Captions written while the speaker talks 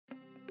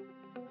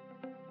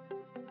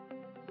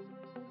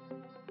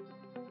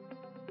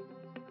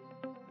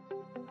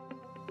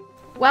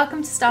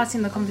Welcome to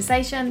Starting the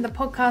Conversation, the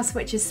podcast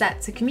which is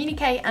set to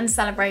communicate and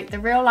celebrate the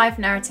real-life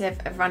narrative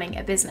of running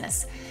a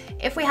business.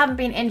 If we haven't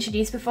been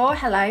introduced before,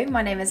 hello,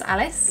 my name is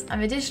Alice.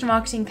 I'm a digital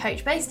marketing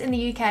coach based in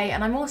the UK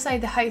and I'm also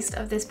the host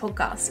of this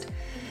podcast.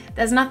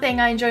 There's nothing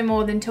I enjoy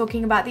more than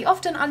talking about the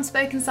often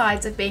unspoken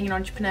sides of being an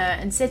entrepreneur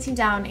and sitting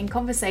down in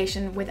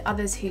conversation with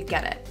others who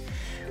get it.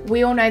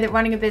 We all know that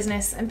running a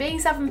business and being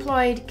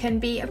self-employed can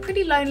be a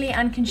pretty lonely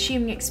and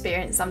consuming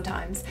experience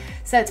sometimes,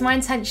 so it's my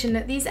intention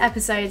that these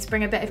episodes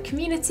bring a bit of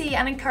community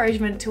and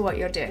encouragement to what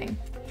you're doing.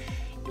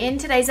 In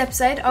today's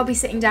episode, I'll be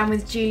sitting down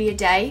with Julia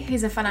Day,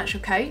 who's a financial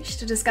coach,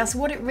 to discuss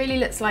what it really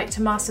looks like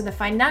to master the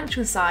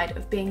financial side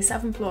of being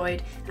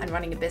self-employed and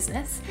running a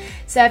business.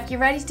 So if you're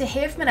ready to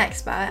hear from an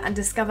expert and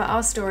discover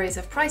our stories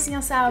of pricing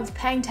ourselves,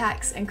 paying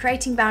tax, and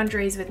creating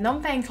boundaries with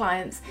non-paying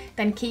clients,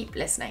 then keep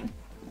listening.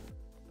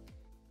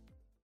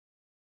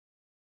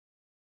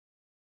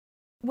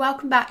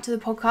 Welcome back to the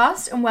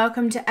podcast and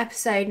welcome to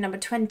episode number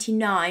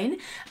 29.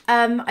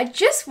 I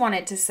just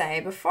wanted to say,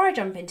 before I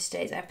jump into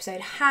today's episode,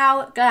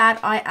 how glad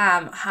I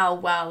am how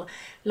well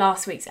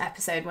last week's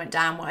episode went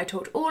down, where I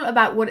talked all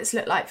about what it's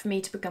looked like for me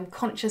to become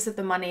conscious of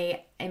the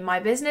money in my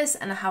business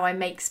and how I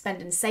make,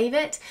 spend and save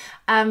it.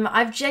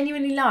 I've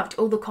genuinely loved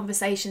all the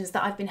conversations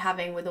that I've been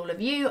having with all of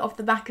you off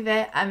the back of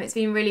it. It's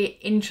been really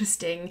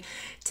interesting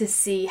to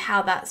see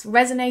how that's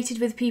resonated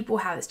with people,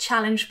 how it's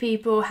challenged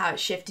people, how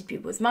it's shifted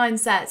people's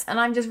mindsets, and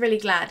I'm just really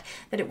glad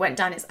that it went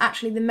down. It's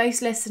actually the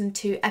most listened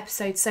to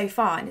episode so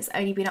far and it's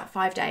only been up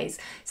 5 days.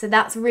 So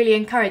that's really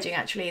encouraging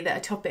actually, that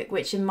a topic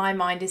which in my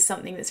mind is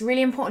something that's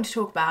really important to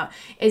talk about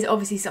is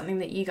obviously something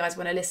that you guys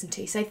want to listen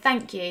to. So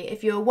thank you.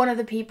 If you're one of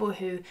the people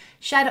who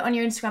shared it on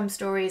your Instagram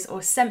stories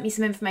or sent me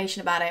some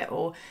information about it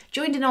or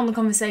joined in on the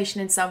conversation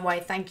in some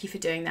way, thank you for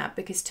doing that,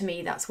 because to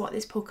me that's what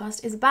this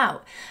podcast is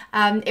about.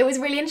 It was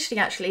really interesting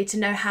actually to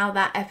know how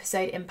that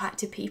episode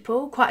impacted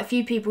people. Quite a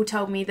few people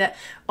told me that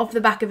off the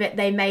back of it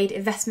they made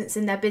investments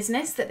in their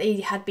business that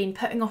they had been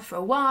putting off for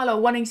a while or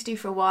wanting to do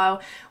for a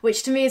while,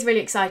 which to me is really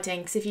exciting,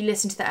 because if you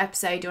listen to that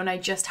episode you'll know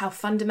just how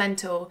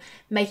fundamental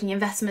making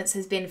investments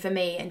has been for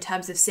me in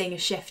terms of seeing a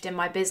shift in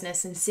my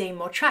business and seeing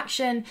more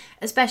traction,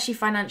 especially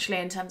financially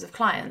in terms of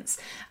clients.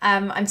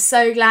 I'm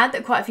so glad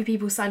that quite a few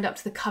people signed up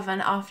to the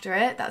Coven after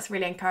it. That's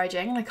really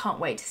encouraging and I can't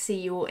wait to see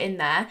you all in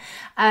there.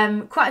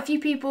 Quite a few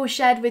people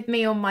shared with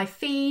me on my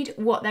feed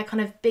what their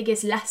kind of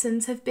biggest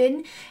lessons have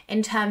been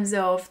in terms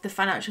of the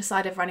financial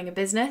side of running a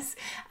business.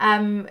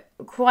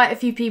 Quite a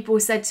few people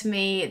said to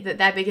me that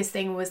their biggest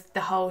thing was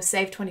the whole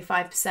save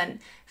 25%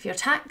 for your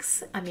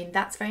tax. I mean,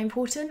 that's very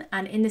important.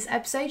 And in this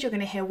episode, you're going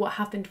to hear what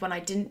happened when I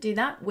didn't do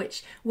that,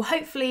 which will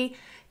hopefully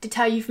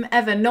deter you from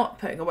ever not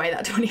putting away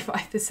that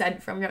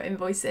 25% from your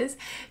invoices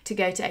to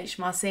go to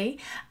HMRC.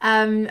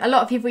 A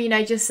lot of people,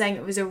 just saying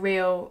it was a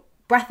real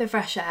breath of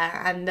fresh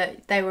air and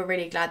that they were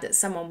really glad that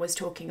someone was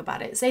talking about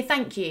it. So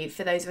thank you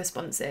for those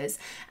responses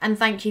and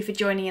thank you for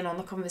joining in on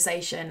the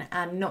conversation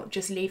and not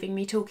just leaving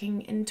me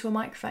talking into a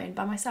microphone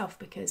by myself,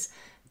 because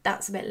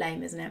that's a bit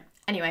lame, isn't it?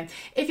 Anyway,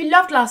 if you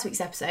loved last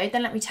week's episode,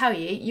 then let me tell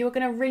you, you're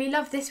going to really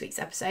love this week's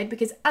episode,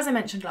 because as I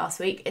mentioned last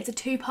week, it's a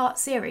 2-part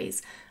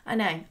series. I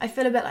know, I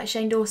feel a bit like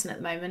Shane Dawson at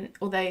the moment,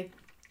 although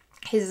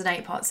his is an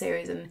 8-part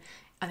series and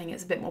I think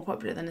it's a bit more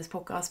popular than this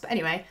podcast. But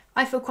anyway,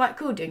 I feel quite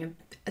cool doing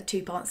a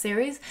 2-part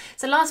series.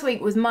 So last week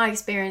was my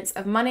experience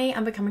of money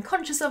and becoming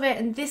conscious of it.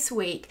 And this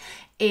week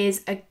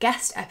is a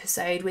guest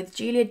episode with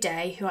Julia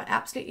Day, who I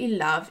absolutely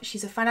love.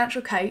 She's a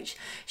financial coach.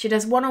 She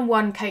does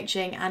one-on-one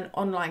coaching and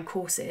online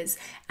courses.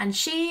 And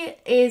she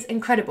is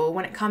incredible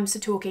when it comes to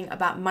talking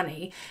about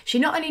money. She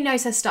not only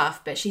knows her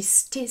stuff, but she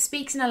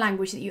speaks in a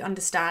language that you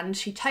understand.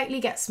 She totally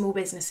gets small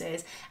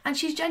businesses. And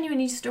she's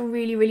genuinely just a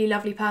really, really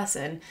lovely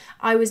person.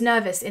 I was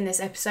nervous in this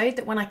episode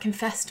that when I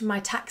confessed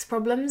my tax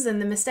problems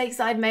and the mistakes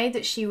that I'd made,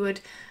 that she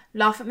would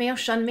laugh at me or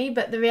shun me,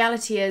 but the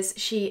reality is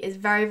she is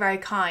very, very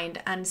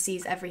kind and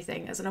sees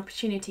everything as an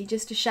opportunity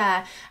just to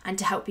share and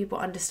to help people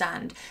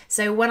understand.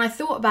 So when I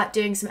thought about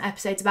doing some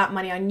episodes about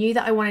money, I knew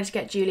that I wanted to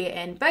get Julia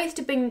in, both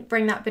to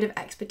bring that bit of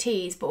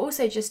expertise, but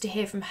also just to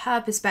hear from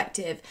her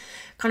perspective,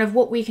 kind of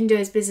what we can do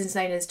as business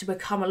owners to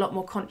become a lot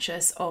more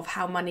conscious of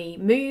how money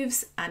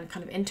moves and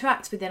kind of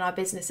interacts within our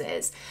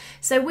businesses.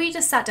 So we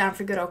just sat down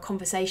for a good old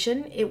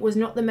conversation. It was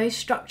not the most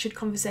structured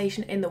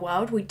conversation in the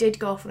world. We did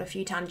go off on a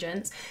few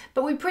tangents,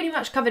 but we pretty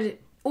much covered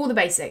all the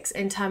basics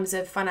in terms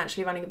of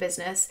financially running a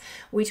business.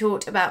 We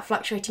talked about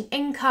fluctuating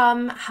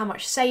income, how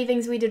much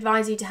savings we'd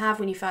advise you to have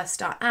when you first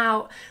start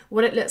out,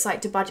 what it looks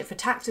like to budget for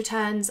tax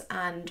returns,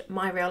 and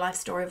my real life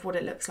story of what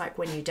it looks like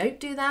when you don't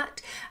do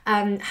that,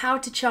 how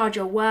to charge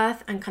your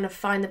worth and kind of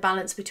find the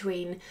balance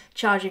between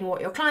charging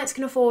what your clients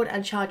can afford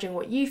and charging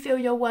what you feel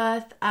you're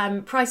worth,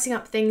 pricing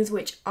up things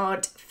which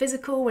aren't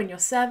physical when you're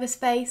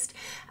service-based,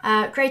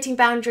 creating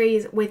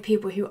boundaries with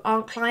people who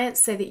aren't clients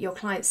so that your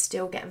clients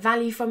still get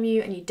value from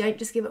you and you don't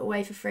just just give it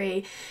away for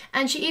free.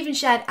 And she even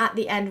shared at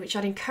the end, which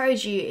I'd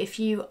encourage you, if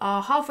you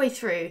are halfway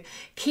through,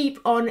 keep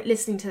on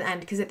listening to the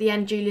end, because at the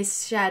end Julia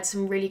shared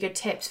some really good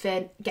tips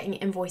for getting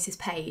invoices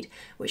paid,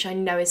 which I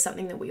know is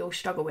something that we all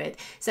struggle with.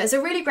 So it's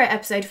a really great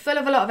episode, full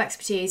of a lot of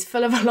expertise,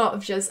 full of a lot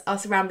of just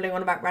us rambling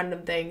on about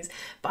random things,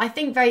 but I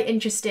think very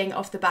interesting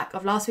off the back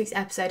of last week's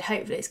episode.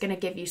 Hopefully it's going to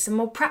give you some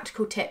more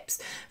practical tips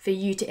for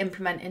you to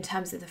implement in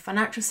terms of the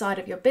financial side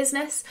of your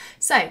business.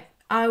 So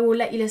I will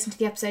let you listen to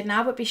the episode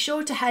now, but be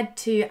sure to head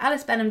to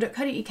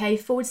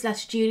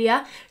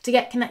alicebenham.co.uk/Julia to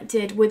get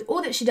connected with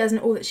all that she does and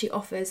all that she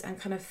offers and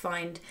kind of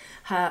find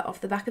her off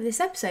the back of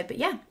this episode. But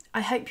yeah,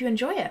 I hope you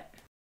enjoy it.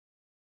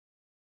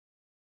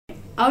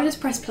 I'll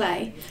just press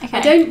play. Okay.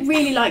 I don't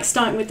really like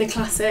starting with the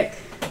classic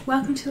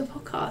welcome to the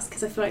podcast,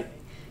 because I feel like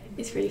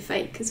it's really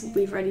fake because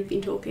we've already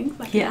been talking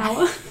for like an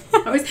hour.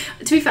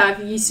 To be fair,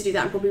 I used to do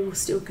that and probably will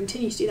still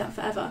continue to do that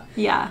forever.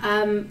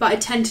 Yeah. But I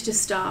tend to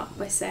just start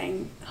by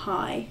saying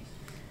hi.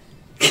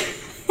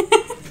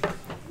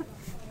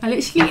 I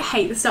literally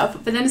hate the start,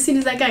 but then as soon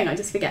as they're going, I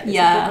just forget this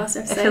podcast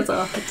episode. It feels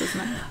awkward,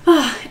 doesn't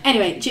it?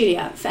 Anyway,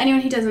 Julia, for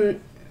anyone who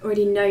doesn't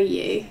already know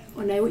you,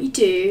 or know what you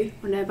do,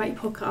 or know about your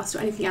podcast, or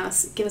anything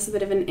else, give us a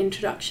bit of an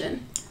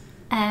introduction.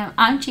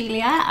 I'm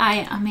Julia.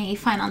 I am a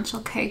financial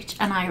coach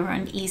and I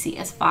run Easy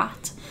as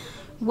That,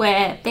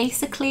 where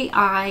basically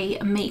I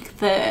make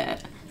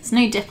there's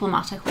no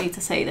diplomatic way to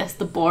say this,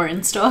 the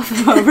boring stuff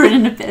of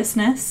running a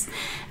business.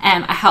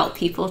 I help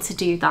people to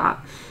do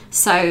that.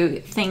 So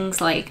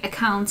things like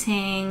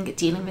accounting,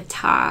 dealing with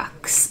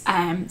tax,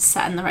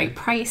 setting the right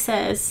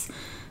prices.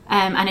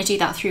 And I do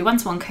that through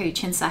one-to-one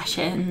coaching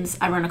sessions.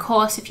 I run a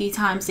course a few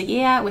times a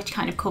year, which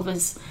kind of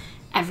covers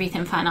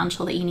everything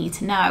financial that you need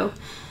to know.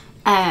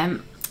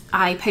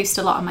 I post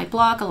a lot on my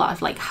blog, a lot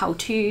of like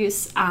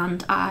how-tos,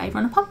 and I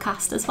run a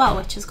podcast as well,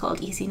 which is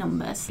called Easy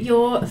Numbers.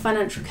 You're a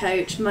financial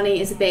coach.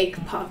 Money is a big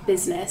part of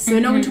business. So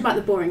we're not going to talk about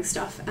the boring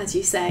stuff, as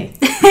you say.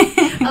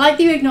 I like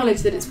that you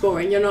acknowledge that it's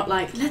boring. You're not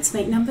like, let's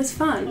make numbers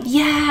fun.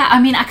 Yeah,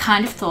 I mean, I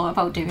kind of thought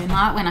about doing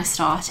that when I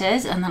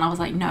started, and then I was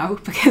like, no,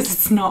 because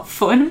it's not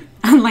fun.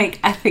 And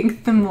like, I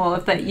think the more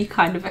that you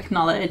kind of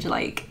acknowledge,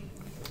 like,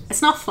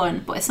 it's not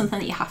fun, but it's something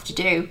that you have to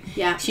do.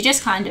 Yeah. So you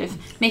just kind of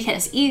make it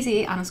as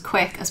easy and as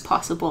quick as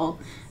possible,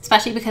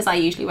 especially because I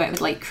usually work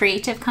with like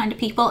creative kind of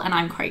people, and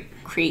I'm quite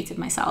creative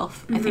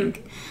myself. I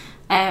think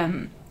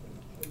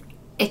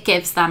it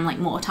gives them like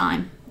more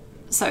time,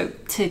 so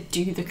to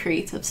do the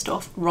creative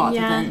stuff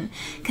rather than,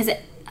 because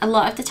a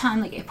lot of the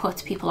time like it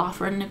puts people off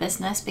running a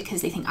business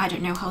because they think, I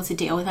don't know how to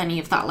deal with any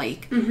of that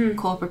like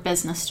corporate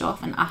business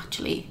stuff, and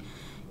actually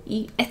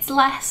it's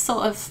less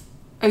sort of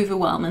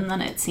overwhelming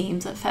than it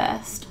seems at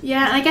first.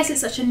 Yeah, and I guess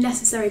it's such a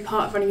necessary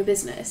part of running a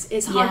business.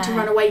 It's hard to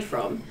run away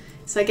from.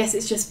 So I guess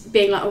it's just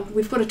being like, oh,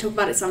 we've got to talk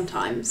about it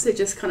sometime. So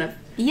just kind of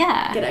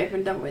get over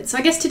and done with. So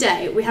I guess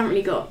today we haven't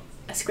really got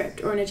a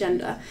script or an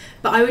agenda,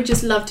 but I would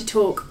just love to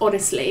talk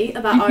honestly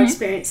about our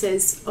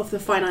experiences of the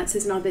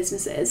finances in our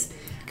businesses.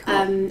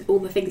 Cool. All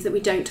the things that we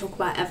don't talk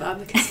about ever,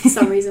 because for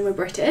some reason we're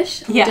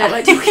British and we don't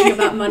like talking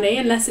about money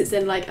unless it's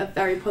in like a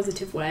very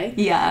positive way.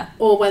 Yeah.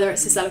 Or whether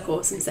it's to sell a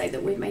course and say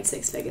that we've made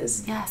 6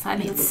 figures. Yes, I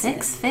made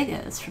 6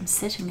 figures from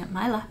sitting at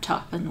my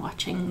laptop and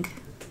watching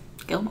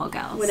Gilmore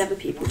Girls. Whatever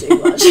people do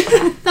watch.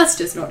 That's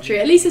just not true.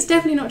 At least it's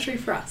definitely not true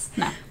for us.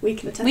 No. We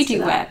can attest to that. We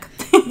do work.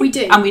 We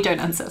do. And we don't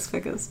earn 6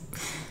 figures.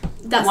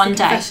 That's the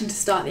confession to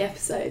start the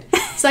episode.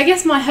 So I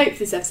guess my hope for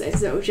this episode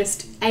is that it will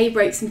just A,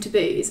 break some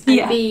taboos,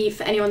 and B,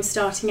 for anyone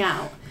starting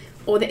out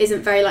or that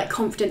isn't very like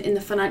confident in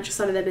the financial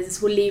side of their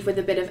business, will leave with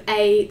a bit of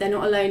A, they're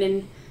not alone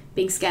in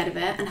being scared of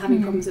it and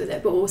having problems with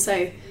it, but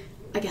also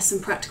I guess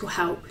some practical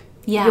help.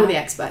 You're the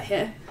expert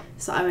here,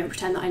 so I won't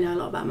pretend that I know a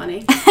lot about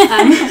money.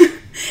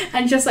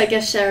 And just I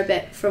guess share a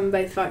bit from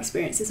both of our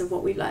experiences of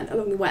what we've learned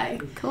along the way.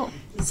 Cool.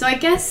 So I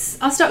guess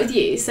I'll start with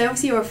you. So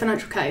obviously you're a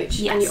financial coach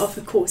and you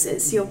offer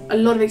courses. So you have a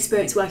lot of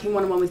experience working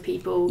one-on-one with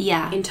people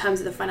in terms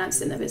of the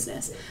finances in their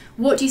business.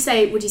 What do you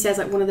say is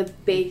like one of the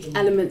big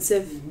elements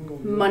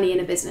of money in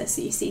a business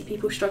that you see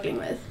people struggling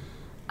with?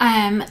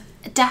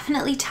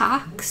 Definitely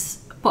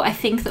tax, but I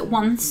think that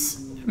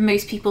once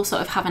most people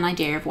sort of have an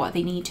idea of what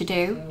they need to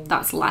do,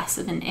 that's less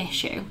of an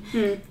issue.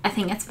 I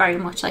think it's very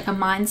much like a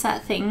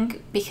mindset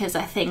thing, because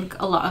I think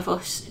a lot of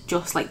us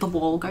just like the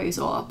wall goes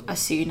up as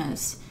soon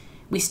as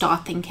we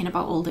start thinking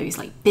about all those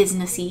like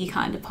businessy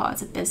kind of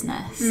parts of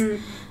business.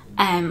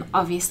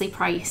 Obviously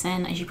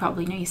pricing, as you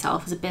probably know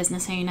yourself as a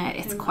business owner,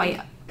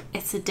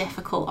 it's a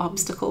difficult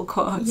obstacle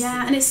course.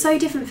 Yeah, and it's so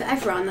different for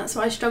everyone. That's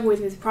what I struggle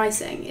with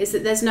pricing, is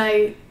that there's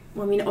no,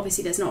 well, I mean,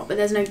 obviously there's not, but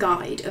there's no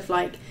guide of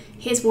like,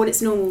 here's what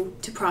it's normal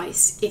to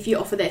price if you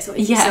offer this or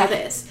if you sell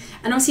this.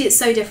 And obviously it's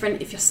so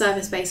different if you're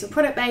service-based or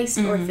product-based,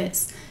 or if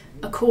it's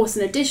a course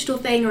and a digital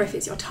thing, or if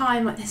it's your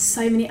time. Like, there's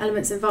so many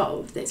elements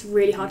involved that it's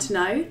really hard to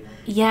know.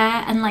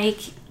 Yeah, and like,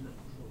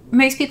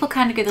 most people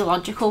kind of go the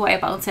logical way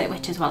about it,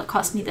 which is, well, it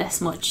cost me this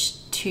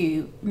much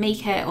to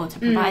make it or to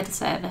provide a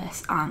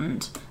service,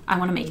 and I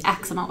want to make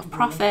X amount of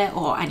profit,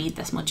 or I need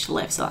this much to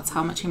live, so that's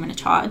how much I'm going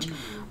to charge.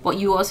 But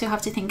you also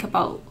have to think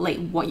about like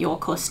what your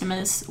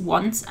customers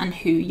want and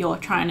who you're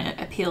trying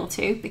to appeal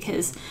to,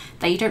 because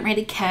they don't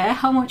really care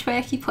how much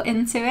work you put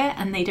into it,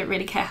 and they don't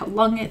really care how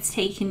long it's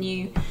taken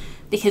you,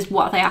 because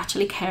what they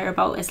actually care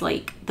about is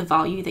like the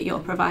value that you're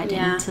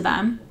providing to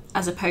them,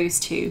 as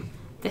opposed to,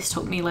 this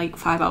took me like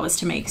 5 hours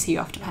to make, so you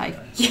have to pay.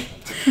 Yeah.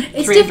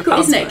 It's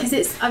difficult, isn't it? Because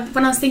it's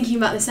when I was thinking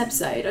about this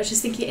episode, I was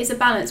just thinking it's a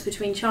balance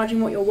between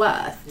charging what you're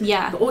worth,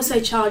 but also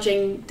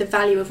charging the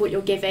value of what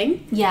you're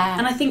giving. Yeah.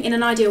 And I think in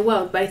an ideal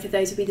world, both of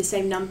those would be the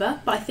same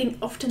number, but I think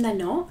often they're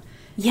not.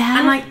 Yeah.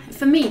 And like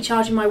for me,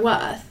 charging my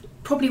worth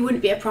probably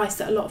wouldn't be a price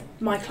that a lot of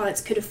my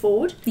clients could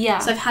afford. Yeah.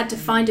 So I've had to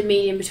find a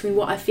medium between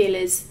what I feel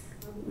is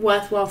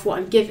worthwhile for what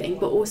I'm giving,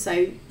 but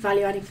also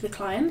value adding for the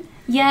client.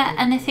 Yeah,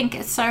 and I think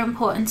it's so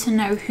important to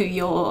know who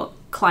your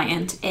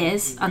client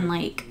is and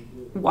like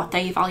what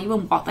they value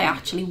and what they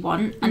actually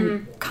want,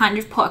 and kind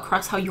of put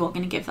across how you're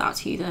going to give that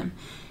to them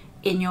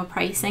in your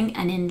pricing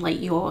and in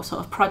like your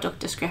sort of product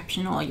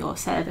description or your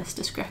service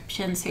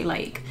description. So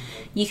like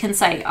you can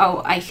say,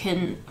 oh, I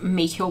can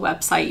make your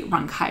website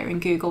rank higher in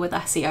Google with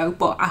SEO,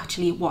 but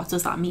actually what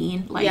does that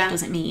mean? Like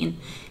does it mean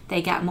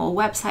they get more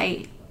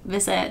website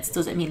visits?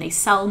 Does it mean they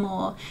sell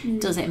more?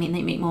 Does it mean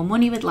they make more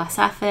money with less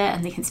effort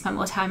and they can spend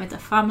more time with their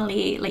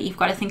family? Like you've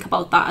got to think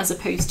about that, as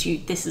opposed to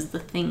this is the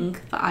thing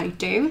that I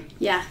do.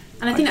 Yeah,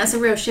 and I think that's a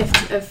real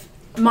shift of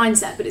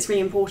mindset, but it's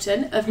really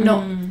important, of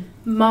not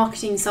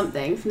marketing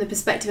something from the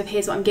perspective of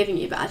here's what I'm giving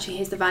you, but actually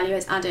here's the value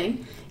it's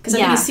adding. Because I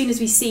think as soon as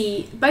we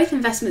see both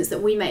investments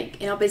that we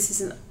make in our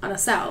business and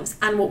ourselves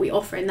and what we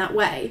offer in that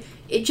way,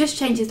 it just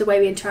changes the way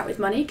we interact with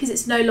money, because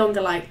it's no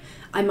longer like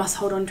I must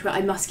hold on to it,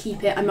 I must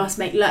keep it, I must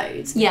make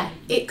loads. Yeah.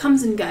 It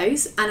comes and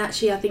goes, and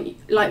actually I think,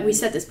 like we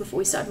said this before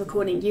we started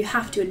recording, you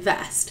have to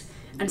invest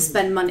and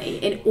spend money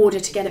in order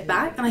to get it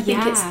back. And I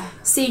think it's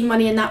seeing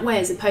money in that way,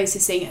 as opposed to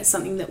seeing it as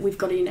something that we've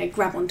got to, you know,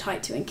 grab on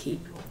tight to and keep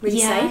really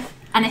safe.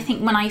 And I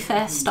think when I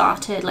first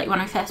started, like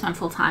when I first went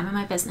full time in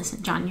my business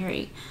in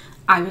January,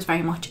 I was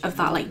very much of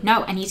that, like,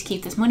 no, I need to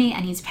keep this money,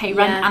 I need to pay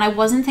rent. And I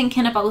wasn't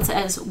thinking about it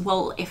as,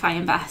 well, if I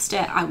invest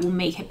it, I will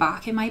make it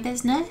back in my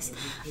business.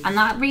 And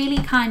that really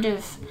kind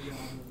of,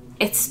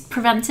 it's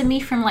prevented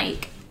me from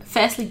like,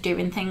 firstly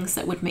doing things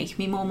that would make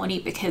me more money,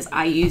 because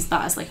I used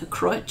that as like a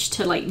crutch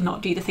to like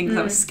not do the things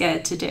I was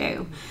scared to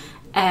do.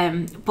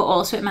 But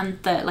also it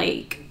meant that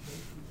like,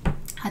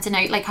 I don't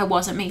know, like I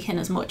wasn't making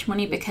as much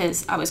money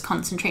because I was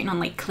concentrating on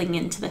like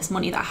clinging to this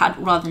money that I had,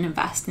 rather than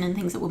investing in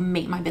things that would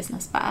make my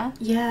business better.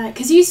 Yeah,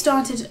 because you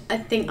started, I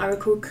think I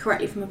recall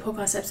correctly from a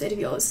podcast episode of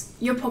yours,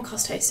 you're a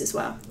podcast host as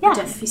well. Yes. I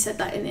don't know if you said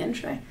that in the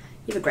intro.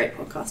 You have a great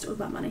podcast all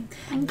about money.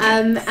 Thank you.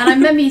 And I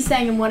remember you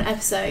saying in one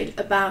episode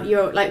about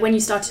your, like when you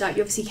started out,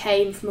 you obviously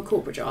came from a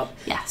corporate job.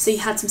 Yes. So you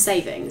had some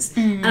savings.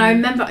 And I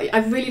remember, I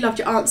really loved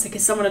your answer,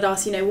 because someone had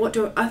asked, you know, what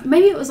do I,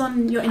 maybe it was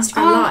on your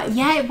Instagram Live.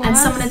 Yeah, it was. And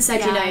someone had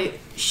said, you know,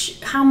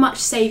 how much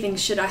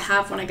savings should I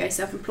have when I go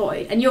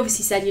self-employed? And you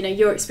obviously said, you know,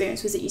 your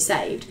experience was that you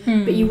saved,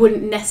 but you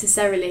wouldn't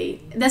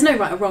necessarily, there's no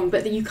right or wrong,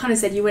 but you kind of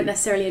said you wouldn't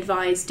necessarily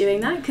advise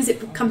doing that, because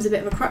it becomes a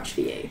bit of a crutch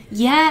for you.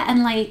 Yeah,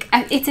 and like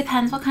it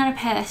depends what kind of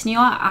person you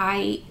are.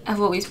 I have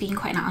always been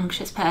quite an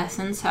anxious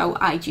person, so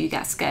I do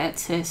get scared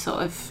to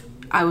sort of,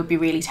 I would be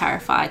really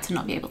terrified to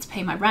not be able to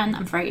pay my rent.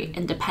 I'm very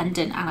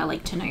independent, and I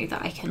like to know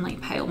that I can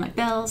like pay all my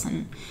bills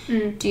and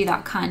do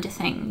that kind of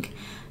thing.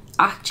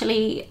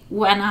 Actually,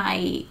 when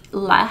I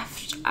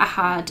left,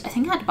 I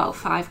think I had about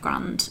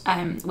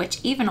 £5,000, which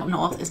even up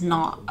north is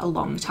not a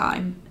long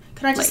time.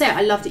 Can I just say,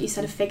 I love that you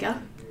said a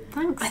figure.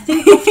 Thanks. I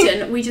think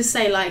often we just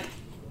say like,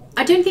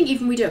 I don't think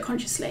even we do it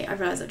consciously. I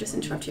realise I've just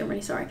interrupted you, I'm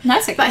really sorry. No,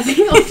 it's okay. But I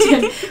think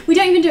often we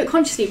don't even do it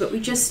consciously, but we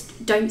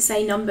just don't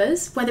say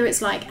numbers, whether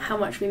it's like how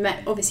much we make.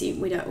 Obviously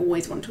we don't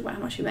always want to talk about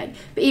how much we make,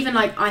 but even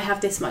like I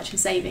have this much in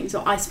savings,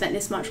 or I spent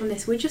this much on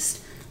this,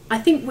 I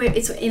think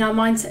it's in our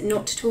mindset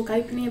not to talk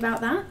openly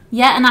about that.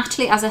 Yeah, and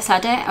actually, as I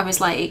said it, I was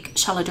like,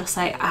 shall I just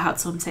say I had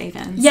some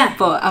savings? Yeah.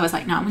 But I was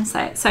like, no, I'm going to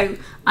say it. So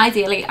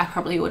ideally, I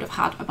probably would have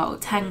had about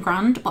 10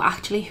 grand, but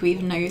actually, who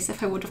even knows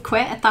if I would have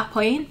quit at that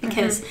point?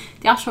 Because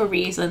the actual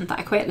reason that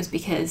I quit was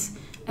because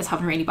I was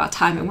having a really bad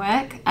time in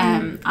work,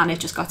 and it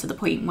just got to the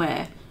point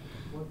where,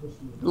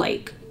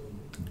 like,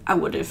 I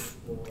would have,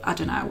 I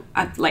don't know,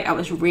 I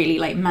was really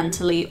like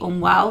mentally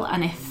unwell,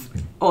 and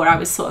I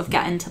was sort of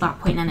getting to that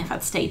point, and if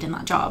I'd stayed in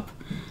that job,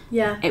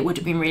 it would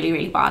have been really,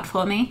 really bad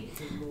for me.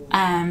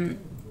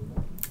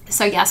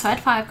 So I had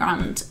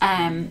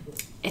 £5,000.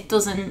 It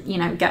doesn't, you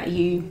know, get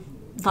you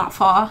that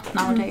far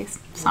nowadays.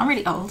 It's not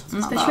really old.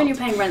 Especially when you're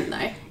paying rent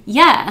though.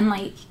 Yeah, and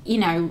like, you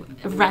know,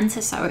 rent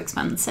is so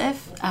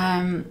expensive.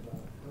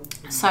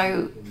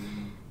 So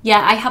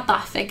yeah, I had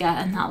that figure,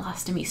 and that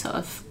lasted me sort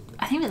of,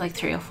 I think it was like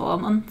 3 or 4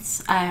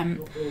 months.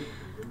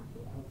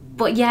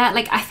 But yeah,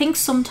 like I think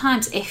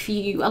sometimes a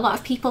lot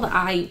of people that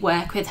I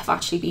work with have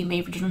actually been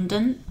made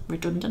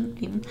redundant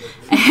even.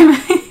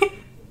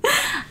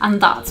 And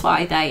that's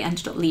why they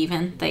ended up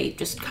leaving. They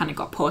just kind of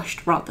got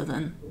pushed rather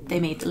than they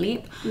made the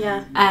leap.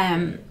 Yeah.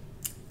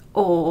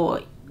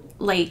 or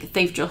like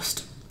they've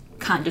just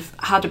kind of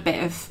had a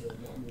bit of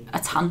a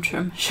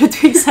tantrum, should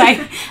we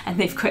say, and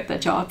they've quit their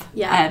job.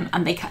 Yeah.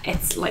 And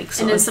it's like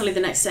and then suddenly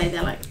the next day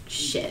they're like,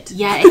 shit.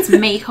 Yeah, it's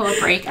make or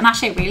break. And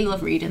actually I really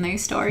love reading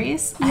those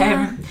stories.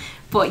 Yeah.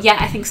 But yeah,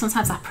 I think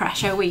sometimes that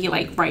pressure where you're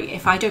like, right,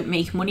 if I don't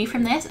make money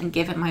from this and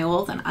give it my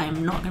all, then I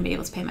am not going to be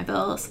able to pay my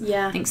bills.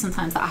 Yeah. I think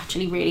sometimes that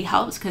actually really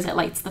helps because it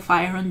lights the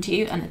fire under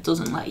you and it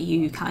doesn't let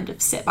you kind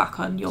of sit back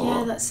on your...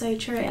 Yeah, that's so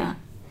true. Yeah.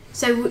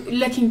 So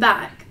looking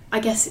back, I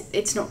guess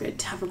it's not good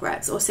to have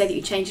regrets or say that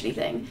you changed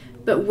anything,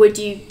 but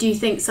do you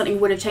think something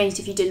would have changed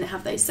if you didn't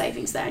have those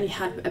savings there and you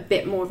had a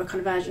bit more of a kind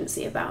of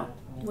urgency about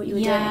what you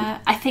were doing? Yeah,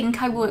 I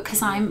think I would,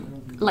 because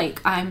I'm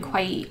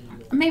quite...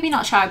 maybe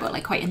not shy, but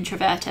like quite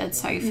introverted,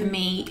 so for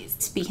me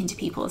speaking to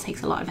people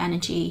takes a lot of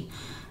energy,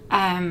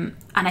 and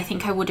I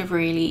think I would have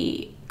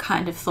really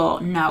kind of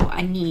thought, no,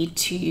 I need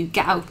to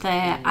get out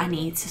there, I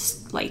need to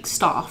like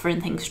start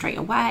offering things straight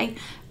away,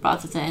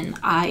 rather than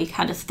I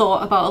kind of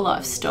thought about a lot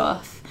of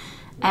stuff.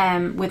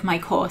 With my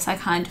course I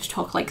kind of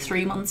took like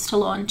 3 months to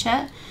launch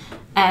it,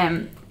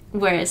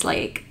 whereas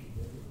like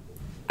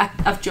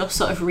I've just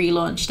sort of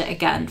relaunched it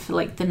again for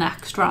like the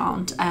next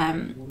round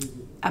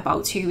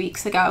about 2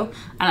 weeks ago,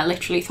 and I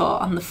literally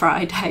thought on the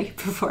Friday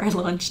before I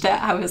launched it,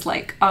 I was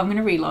like, oh, I'm going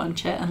to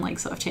relaunch it and like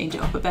sort of change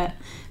it up a bit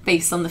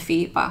based on the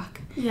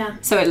feedback. Yeah.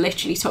 So it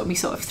literally took me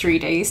sort of 3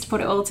 days to put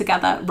it all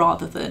together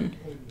rather than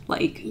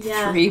like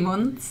 3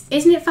 months.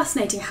 Isn't it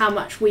fascinating how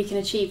much we can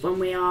achieve when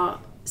we are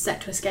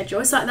set to a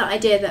schedule? It's like that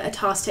idea that a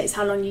task takes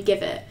how long you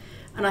give it,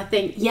 and I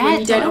think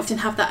when you don't often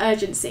have that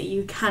urgency,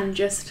 you can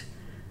just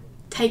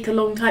take a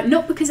long time,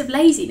 not because of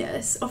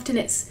laziness, often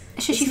it's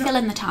just you fill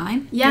in the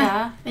time.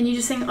 Yeah. And you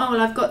just think, oh well,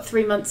 I've got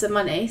 3 months of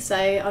money, so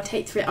I'll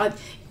take 3.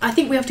 I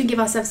think we often give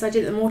ourselves the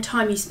idea that the more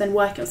time you spend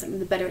working on something,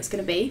 the better it's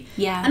going to be.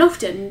 Yeah. And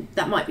often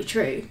that might be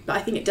true, but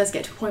I think it does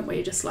get to a point where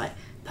you're just like,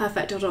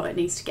 perfect or not, it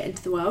needs to get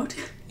into the world.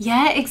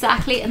 Yeah,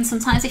 exactly. And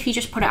sometimes if you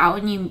just put it out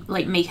and you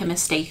like make a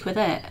mistake with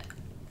it,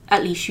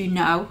 at least you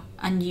know,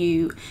 and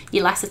you're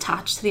less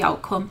attached to the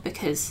outcome,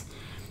 because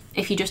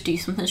if you just do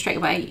something straight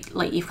away,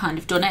 like you've kind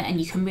of done it and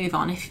you can move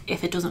on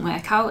if it doesn't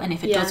work out, and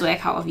if it does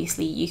work out,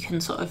 obviously you can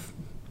sort of,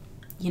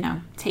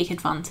 take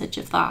advantage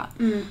of that.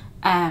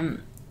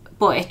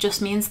 But it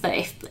just means that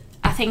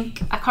I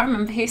can't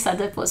remember who said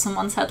it, but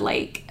someone said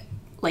like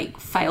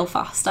fail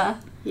faster.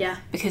 Yeah.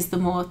 Because the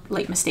more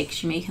like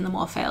mistakes you make and the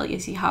more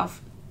failures you have,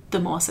 the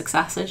more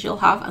successes you'll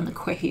have and the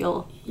quicker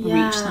you'll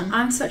reach them.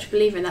 I'm such a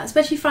believer in that,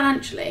 especially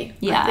financially.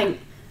 Yeah. I think,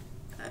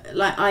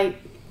 like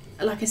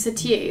I said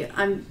to you,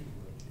 I'm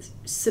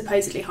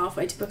supposedly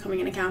halfway to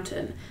becoming an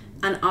accountant,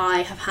 and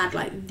I have had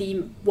like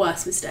the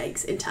worst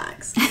mistakes in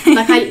tax.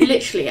 Like I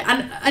literally,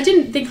 and I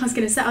didn't think I was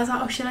going to say, I was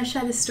like, oh, should I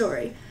share this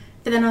story?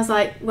 But then I was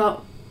like,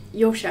 well,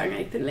 you're sharing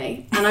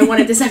openly, and I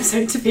wanted this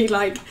episode to be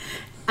like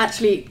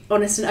actually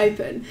honest and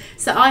open.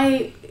 So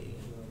I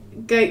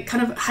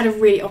kind of had a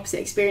really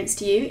opposite experience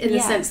to you, in the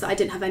sense that I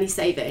didn't have any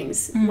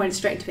savings, went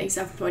straight into being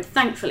self-employed,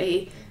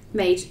 thankfully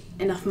made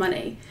enough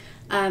money,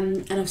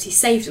 and obviously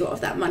saved a lot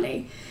of that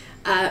money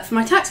for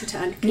my tax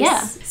return.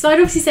 So I'd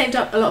obviously saved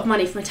up a lot of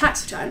money for my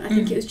tax return. I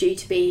think it was due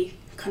to be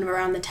kind of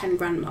around the 10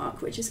 grand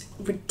mark, which is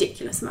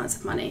ridiculous amounts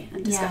of money,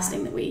 and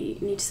disgusting that we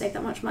need to save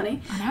that much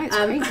money. I know,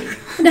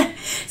 it's crazy.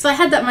 So I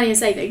had that money in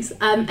savings,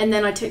 and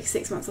then I took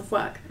 6 months off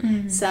work.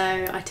 So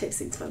I took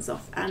 6 months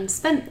off and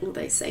spent all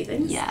those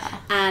savings.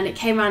 And it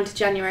came around to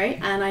January,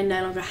 and I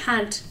no longer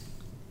had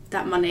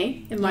that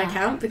money in my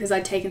account because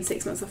I'd taken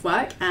 6 months off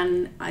work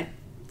and I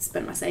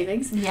spent my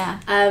savings.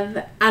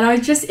 And I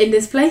was just in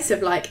this place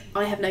of like,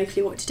 I have no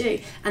clue what to do.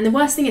 And the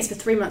worst thing is, for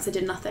 3 months I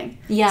did nothing.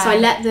 So I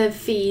let the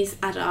fees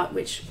add up,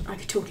 which I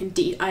could talk in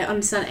deep. I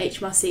understand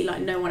HMRC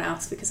like no one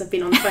else, because I've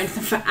been on the phone with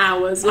them for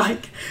hours,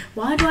 like,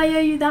 why do I owe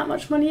you that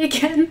much money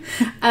again?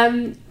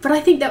 But I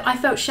think that I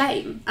felt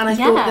shame, and I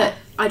thought that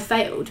I'd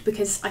failed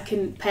because I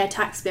couldn't pay a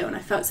tax bill, and I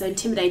felt so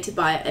intimidated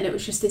by it, and it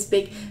was just this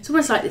big, it's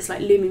almost like this like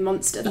looming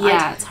monster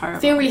that it's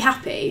horrible. Feel really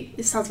happy,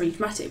 this sounds really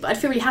dramatic, but I'd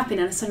feel really happy,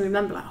 and I suddenly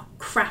remember like, oh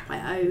crap,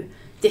 I owe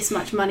this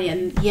much money,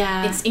 and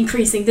it's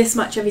increasing this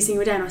much every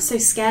single day, and I was so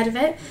scared of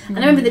it. And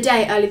I remember the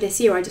day early this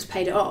year I just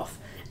paid it off,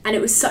 and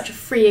it was such a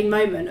freeing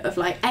moment of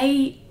like,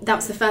 that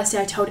was the first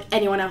day I told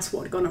anyone else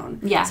what had gone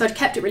on. So I'd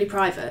kept it really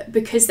private,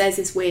 because there's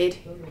this weird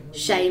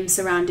shame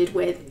surrounded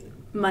with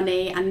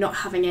money and not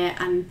having it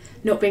and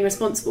not being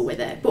responsible with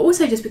it, but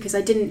also just because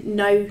I didn't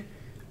know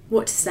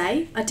what to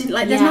say. I didn't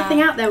like, there's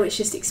nothing out there which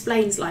just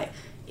explains like,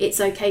 it's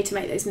okay to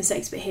make those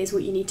mistakes, but here's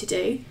what you need to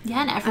do.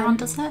 And everyone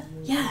does it.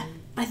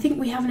 I think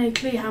we have no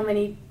clue how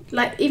many,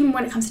 like, even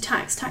when it comes to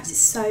tax is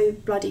so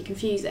bloody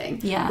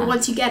confusing. But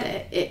once you get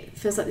it, it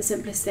feels like the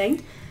simplest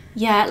thing.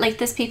 Like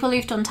there's people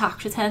who've done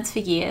tax returns for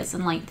years,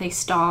 and like they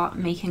start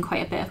making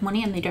quite a bit of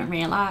money, and they don't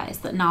realise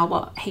that now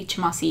what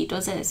HMRC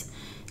does is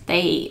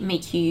they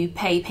make you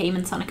pay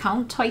payments on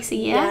account twice a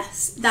year.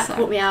 Yes, that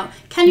caught me out.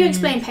 Can you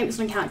explain payments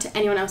on account to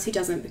anyone else who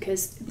doesn't?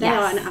 Because they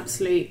are an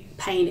absolute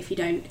pain if you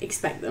don't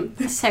expect them.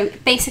 So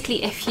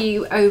basically, if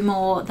you owe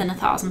more than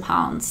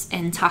 £1,000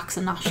 in tax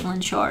and national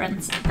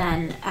insurance,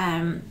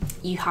 then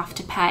you have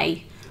to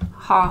pay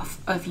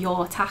half of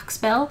your tax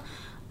bill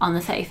on the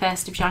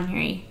 31st of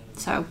January.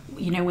 So,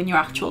 you know, when your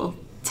actual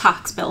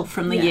tax bill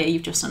from the year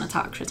you've just done a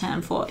tax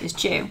return for is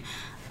due,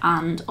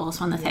 and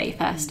also on the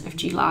 31st of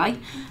July.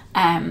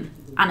 And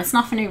it's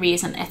not for no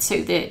reason, it's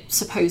so that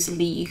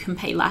supposedly you can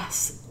pay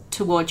less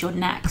towards your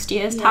next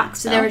year's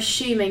tax bill. So they're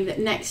assuming that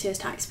next year's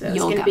tax bill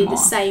is going to be the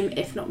same,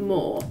 if not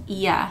more.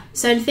 Yeah.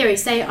 So in theory,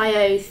 say I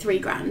owe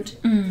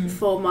 £3,000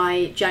 for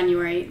my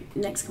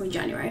next coming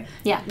January.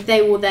 Yeah.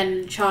 They will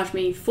then charge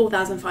me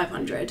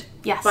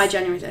 $4,500 by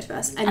January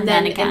 31st. And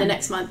then again, in the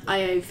next month,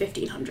 I owe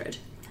 £1,500.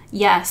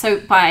 Yeah,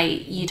 so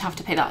you'd have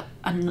to pay that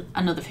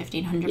another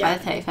 $1,500 by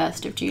the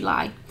 31st of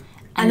July.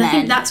 And I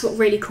think that's what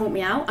really caught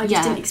me out. I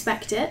just didn't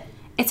expect it.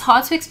 It's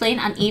hard to explain,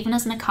 and even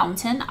as an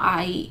accountant,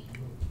 I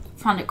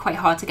found it quite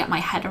hard to get my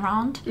head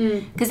around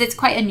because it's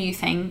quite a new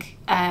thing.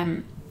 So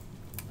I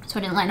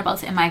didn't learn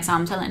about it in my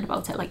exams. I learned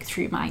about it like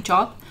through my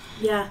job.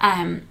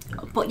 Yeah.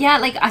 But yeah,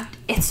 like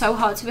it's so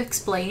hard to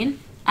explain,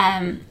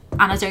 and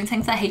I don't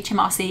think that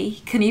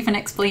HMRC can even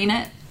explain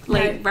it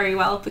very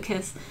well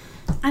because.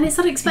 And it's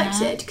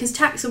unexpected because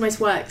tax almost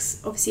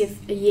works obviously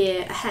a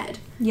year ahead.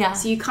 Yeah.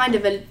 So you kind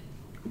of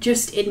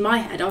just in my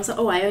head, I was like,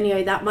 oh, I only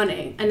owe that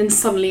money, and then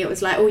suddenly it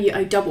was like, oh, you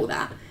owe double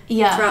that.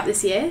 Yeah. Throughout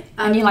this year.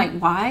 And you're like,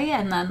 why?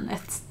 And then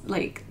it's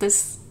like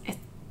this.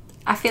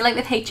 I feel like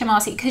with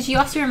HMRC, because you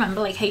have to remember,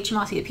 like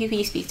HMRC, the people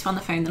you speak to on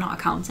the phone, they're not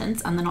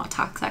accountants and they're not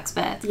tax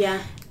experts.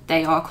 Yeah.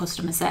 They are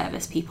customer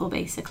service people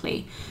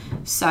basically.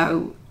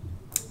 So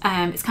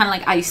it's kind of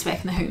like I used to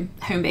work in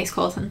the home-based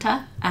call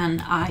centre,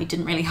 and I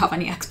didn't really have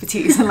any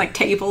expertise in like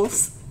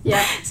tables.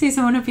 Yeah. So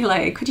someone would be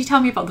like, could you tell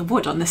me about the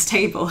wood on this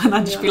table? And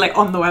I'd just be like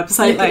on the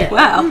website, like,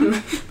 well,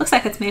 looks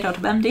like it's made out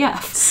of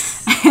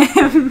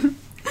MDF.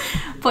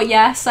 But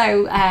yeah,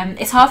 so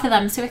it's hard for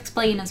them to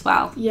explain as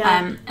well.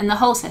 Yeah. And the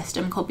whole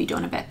system could be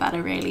done a bit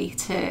better, really,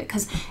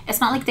 because it's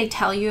not like they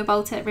tell you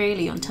about it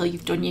really until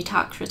you've done your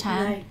tax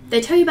return. No.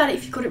 They tell you about it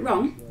if you got it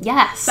wrong.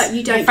 Yes. But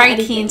you don't. They're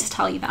very keen to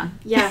tell you then.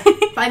 Yeah.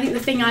 But I think the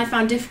thing I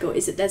found difficult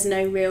is that there's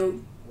no real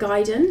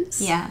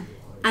guidance. Yeah.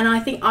 And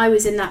I think I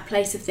was in that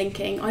place of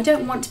thinking, I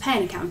don't want to pay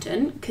an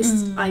accountant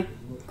because I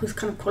was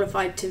kind of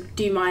qualified to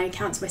do my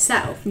accounts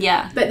myself.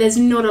 Yeah. But there's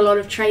not a lot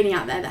of training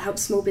out there that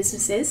helps small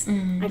businesses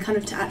and kind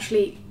of to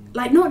actually,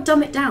 like, not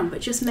dumb it down,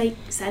 but just make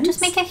sense.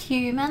 Just make it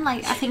human.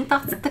 Like, I think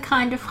that's the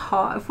kind of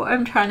heart of what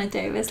I'm trying to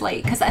do is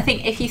like, because I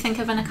think if you think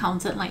of an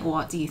accountant, like,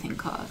 what do you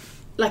think of?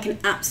 Like an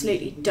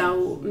absolutely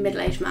dull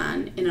middle-aged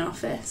man in an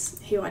office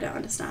who I don't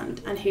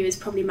understand and who is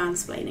probably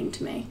mansplaining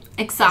to me.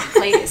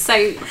 Exactly. So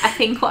I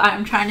think what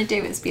I'm trying to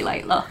do is be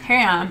like, look, here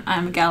I am.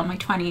 I'm a girl in my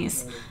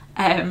 20s.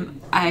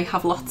 I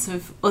have lots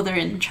of other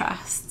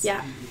interests.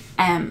 Yeah.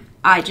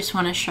 I just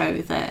want to show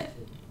that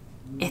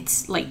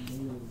it's like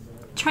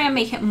try and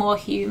make it more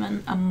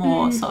human and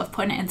more sort of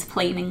putting it into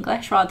plain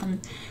English rather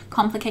than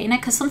complicating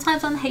it. Because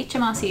sometimes on the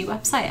HMRC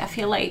website, I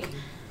feel like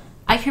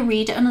I can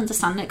read it and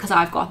understand it because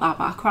I've got that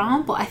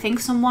background, but I think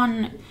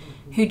someone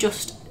who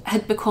just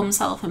had become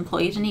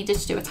self-employed and needed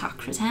to do a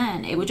tax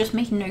return, it would just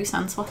make no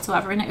sense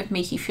whatsoever, and it would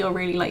make you feel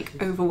really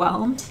like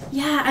overwhelmed.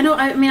 Yeah, I know.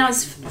 I mean, I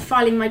was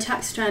filing my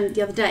tax return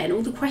the other day, and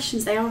all the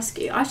questions they ask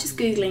you, I was just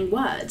googling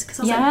words because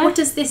I was like, what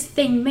does this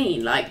thing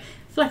mean? Like,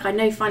 I feel like I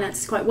know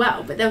finances quite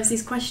well, but there was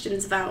these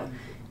questions about,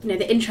 you know,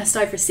 the interest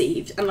I've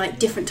received and like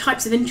different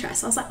types of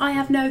interest. I was like, I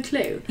have no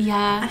clue.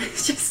 Yeah. And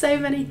it's just so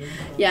many.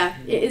 Yeah,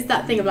 it is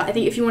that thing of like, I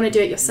think if you want to do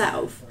it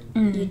yourself,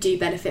 you do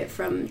benefit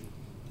from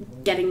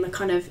getting the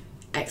kind of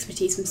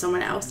expertise from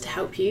someone else to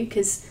help you,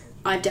 because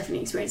I've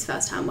definitely experienced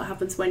firsthand what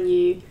happens when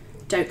you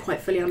don't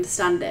quite fully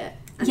understand it,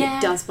 and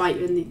it does bite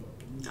you in the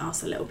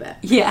arse a little bit.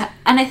 Yeah,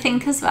 and I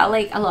think as well,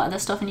 like a lot of the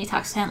stuff in your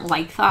tax return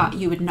like that,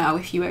 you would know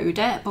if you owed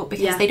it, but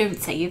because they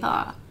don't say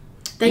that,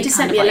 they just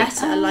sent me a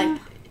letter like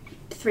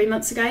 3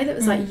 months ago that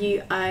was like,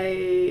 you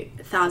owe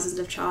thousands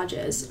of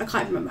charges. I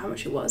can't remember how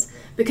much it was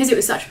because it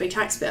was such a big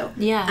tax bill.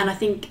 Yeah. And I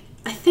think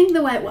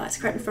the way it works,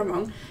 correct me if I'm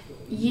wrong,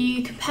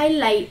 you can pay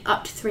late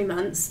up to 3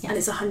 months and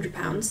it's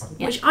 £100,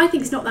 which I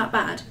think is not that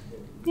bad.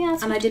 Yeah.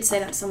 And I did say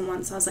that to someone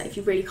once. I was like, if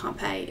you really can't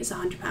pay, it's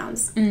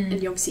 £100,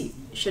 and you obviously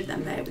should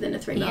then pay it within the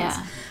 3 months.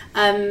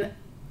 Yeah.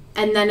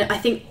 And then I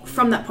think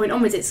from that point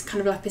onwards, it's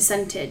kind of like a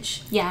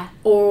percentage. Yeah.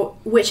 Or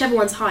whichever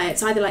one's higher,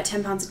 it's either like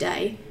 £10 a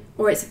day,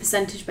 or it's a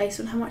percentage based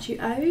on how much you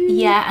owe.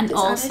 Yeah, and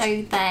also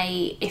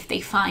if they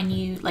fine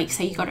you, like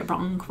say you got it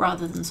wrong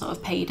rather than sort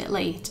of paid it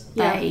late,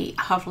 they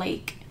have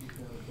like,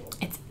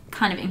 it's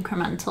kind of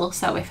incremental.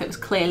 So if it was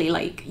clearly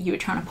like you were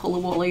trying to pull the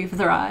wool over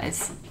their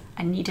eyes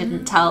and you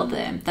didn't tell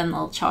them, then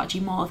they'll charge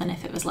you more than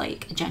if it was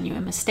like a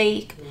genuine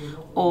mistake.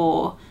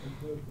 Or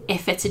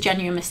if it's a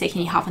genuine mistake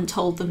and you haven't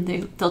told them,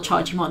 they'll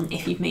charge you more than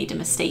if you've made a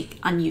mistake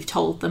and you've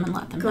told them and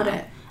let them know. Got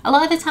it. A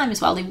lot of the time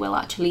as well, they will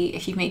actually,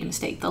 if you've made a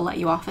mistake, they'll let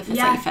you off if it's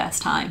like your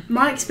first time.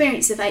 My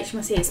experience of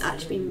HMRC has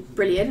actually been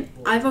brilliant.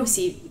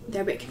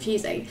 They're a bit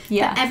confusing.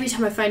 Yeah. But every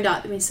time I phoned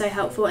up, they've been so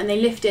helpful, and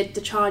they lifted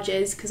the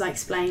charges because I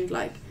explained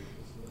like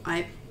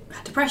I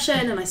had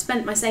depression and I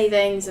spent my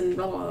savings and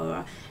blah, blah, blah,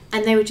 blah.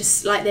 And they were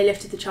just like, they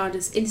lifted the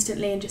charges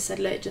instantly and just said,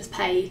 look, just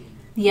pay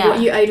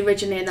what you owed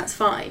originally, and that's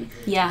fine.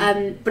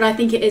 Yeah. But I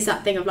think it is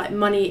that thing of like,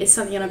 money is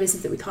something in our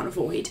business that we can't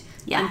avoid.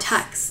 Yes. And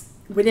tax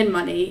within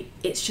money,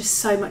 it's just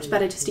so much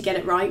better just to get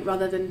it right,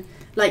 rather than,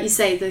 like you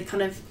say, the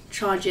kind of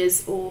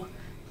charges or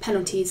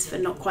penalties for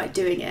not quite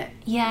doing it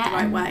the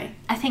right way.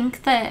 I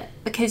think that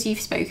because you've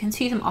spoken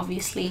to them,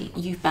 obviously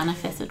you've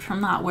benefited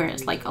from that,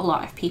 whereas like a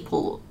lot of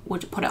people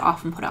would put it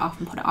off and put it off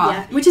and put it off.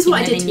 Yeah, which is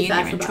what I did, to be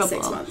fair, for about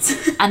 6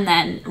 months. And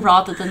then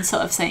rather than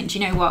sort of saying, do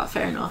you know what,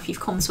 fair enough, you've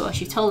come to us,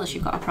 you've told us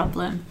you've got a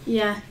problem,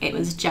 it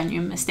was a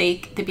genuine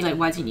mistake, they'd be like,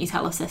 why didn't you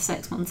tell us this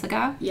 6 months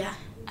ago? Yeah.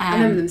 I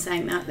remember them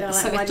saying that. They were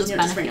like, so why it does didn't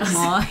you just ring us?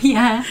 more.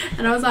 Yeah.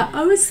 And I was like,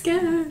 I was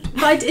scared.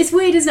 But it's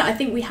weird, isn't it? I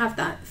think we have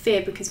that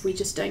fear because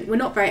we're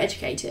not very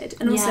educated.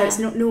 And also it's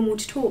not normal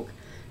to talk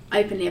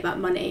openly about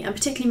money, and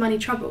particularly money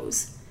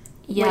troubles.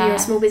 Yeah. When you're a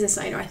small business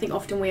owner, I think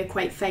often we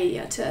equate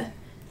failure to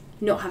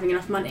not having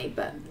enough money.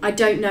 But I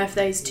don't know if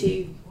those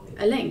two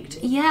are linked.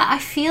 Yeah, I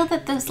feel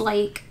that there's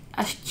like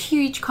a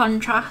huge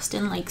contrast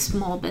in like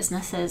small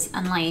businesses,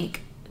 and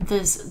like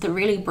there's the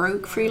really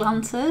broke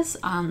freelancers,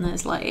 and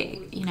there's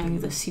like, you know,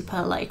 the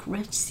super like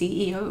rich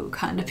CEO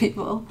kind of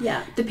people.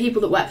 Yeah, the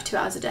people that work for 2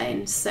 hours a day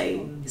and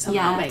so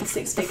somehow make 6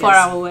 figures. The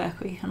 4-hour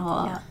work week and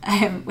all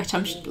that, which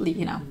I'm,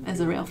 you know, is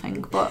a real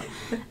thing, but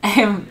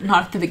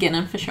not at the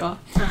beginning for sure.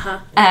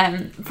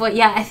 But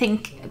yeah, I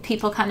think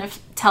people kind of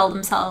tell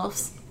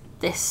themselves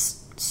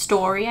this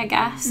story, I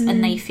guess,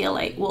 and they feel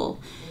like, well,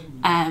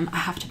 I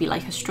have to be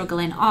like a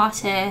struggling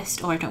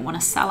artist, or I don't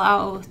want to sell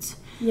out.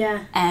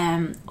 Yeah.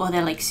 Or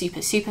they're like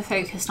super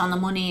focused on the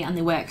money, and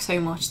they work so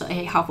much that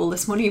they have all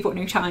this money but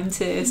no time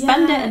to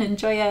spend it and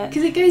enjoy it.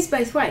 Because it goes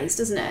both ways,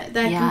 doesn't it?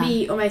 There can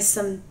be almost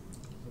some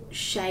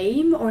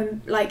shame, or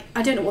like,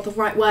 I don't know what the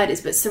right word is,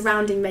 but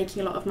surrounding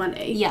making a lot of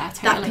money. Yeah,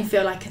 totally. That can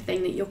feel like a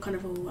thing that you're kind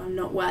of, oh, I'm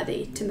not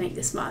worthy to make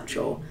this much,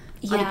 or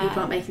other people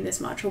aren't making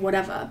this much, or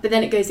whatever. But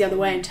then it goes the other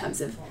way in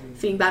terms of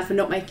feeling bad for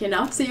not making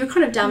enough, so you're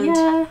kind of damned.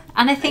 Yeah,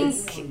 and I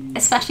think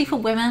especially for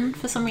women,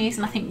 for some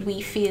reason, I think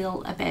we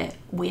feel a bit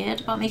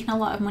weird about making a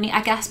lot of money,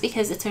 I guess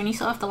because it's only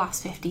sort of the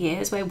last 50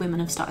 years where women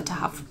have started to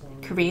have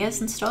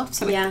careers and stuff,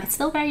 so it's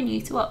still very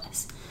new to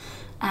us.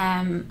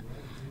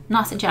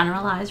 Not to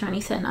generalise or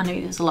anything, I know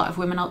there's a lot of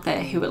women out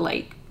there who are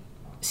like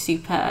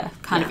super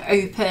kind of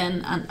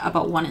open and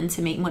about wanting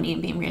to make money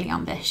and being really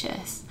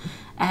ambitious.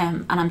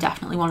 And I'm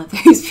definitely one of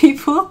those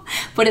people,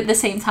 but at the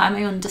same time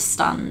I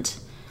understand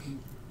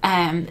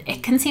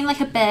it can seem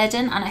like a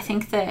burden, and I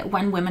think that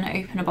when women are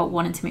open about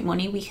wanting to make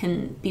money, we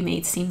can be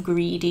made to seem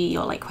greedy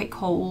or like quite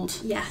cold.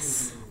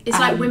 Yes, it's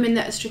like women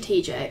that are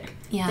strategic,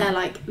 yeah, they're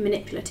like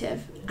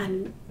manipulative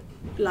and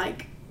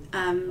like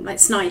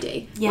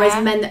snidey,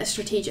 whereas men that are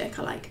strategic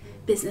are like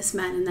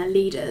businessmen and they're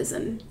leaders,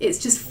 and it's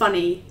just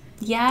funny,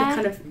 the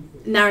kind of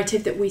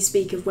narrative that we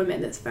speak of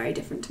women that's very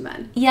different to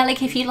men. Yeah,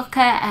 like if you look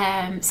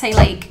at say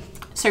like,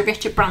 so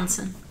Richard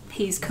Branson,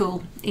 he's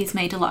cool, he's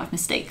made a lot of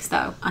mistakes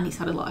though, and he's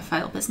had a lot of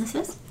failed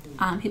businesses,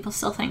 and people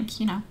still think,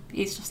 you know,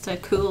 he's just a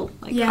cool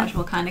like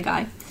casual kind of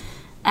guy,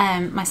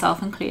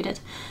 myself included.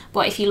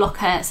 But if you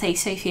look at say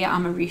Sophia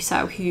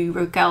Amoruso, who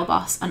wrote Girl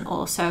Boss and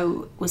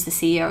also was the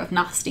CEO of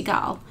Nasty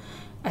Gal,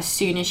 as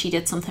soon as she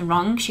did something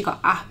wrong, she got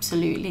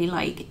absolutely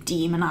like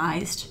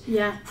demonized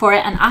for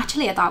it. And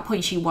actually at that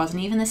point she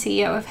wasn't even the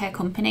CEO of her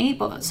company,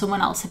 but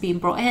someone else had been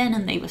brought in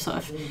and they were sort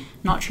of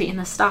not treating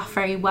the staff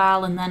very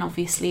well, and then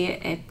obviously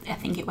I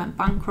think it went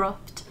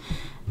bankrupt.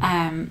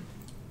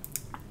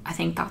 I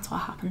think that's what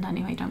happened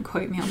anyway, don't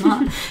quote me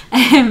on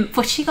that.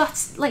 But she got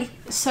like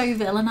so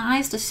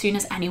villainized as soon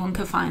as anyone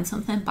could find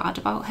something bad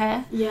about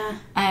her.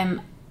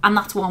 And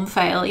that's one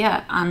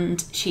failure,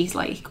 and she's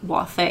like,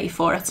 what,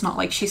 34? It's not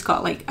like she's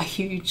got like a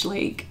huge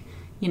like,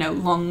 you know,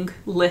 long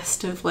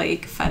list of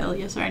like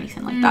failures or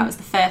anything like that. It was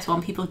the first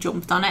one, people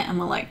jumped on it and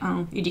were like,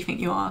 oh, who do you think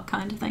you are,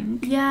 kind of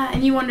thing. Yeah,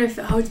 and you wonder if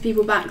it holds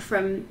people back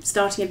from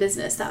starting a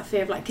business, that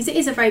fear of like, because it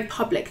is a very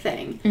public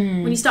thing.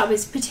 When you start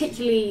with,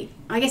 particularly,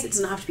 I guess it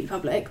doesn't have to be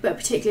public, but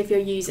particularly if you're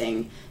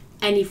using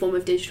any form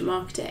of digital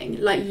marketing,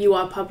 like you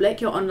are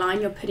public, you're online,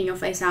 you're putting your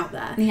face out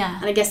there.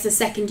 And I guess the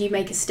second you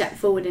make a step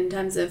forward in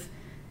terms of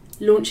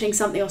launching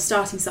something or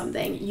starting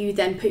something, you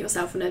then put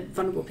yourself in a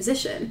vulnerable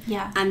position.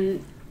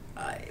 And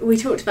we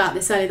talked about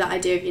this earlier, that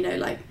idea of, you know,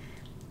 like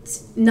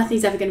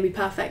nothing's ever going to be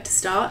perfect to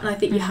start, and I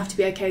think you have to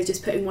be okay with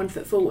just putting one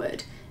foot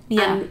forward,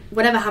 and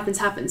whatever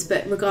happens,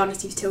 but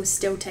regardless you've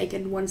still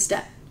taken one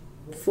step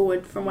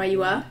forward from where you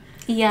were.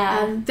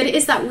 But it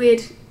is that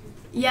weird,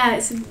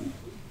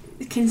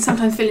 it can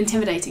sometimes feel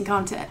intimidating,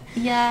 can't it?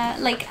 Yeah,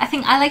 like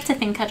I like to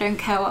think I don't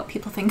care what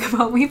people think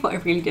about me, but I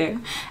really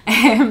do.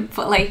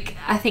 But like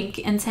I think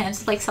in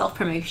terms of like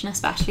self-promotion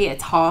especially,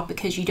 it's hard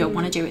because you don't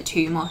want to do it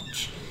too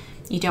much.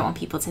 You don't want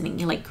people to think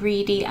you're like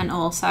greedy, and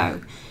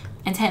also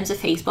in terms of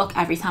Facebook,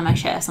 every time I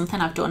share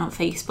something I've done on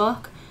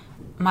Facebook,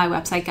 my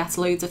website gets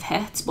loads of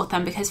hits, but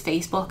then because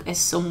Facebook is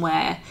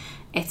somewhere,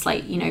 it's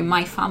like, you know,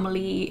 my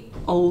family,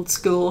 old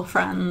school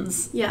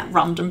friends,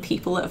 random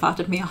people that have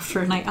added me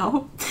after a night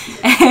out.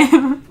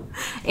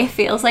 It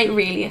feels like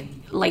really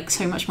like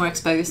so much more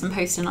exposed than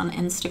posting on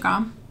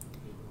Instagram,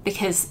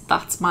 because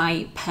that's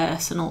my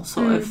personal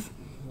sort of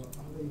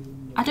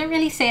I don't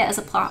really see it as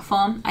a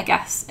platform, I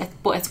guess,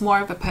 but it's more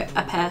of a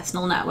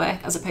personal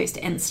network as opposed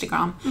to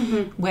Instagram,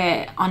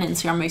 where on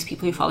Instagram most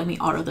people who follow me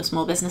are other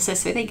small businesses,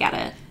 so they get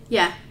it.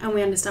 Yeah, and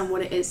we understand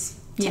what it is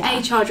to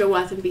A, charge your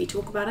worth, and B,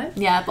 talk about it.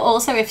 Yeah, but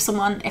also if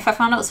I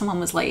found out someone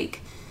was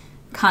like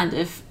kind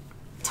of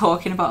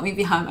talking about me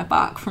behind my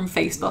back from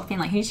Facebook, being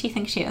like, who do you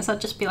think she is? I'd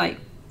just be like,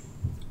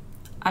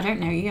 I don't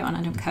know you and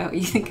I don't care what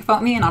you think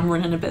about me, and I'm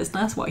running a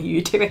business. What are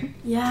you doing?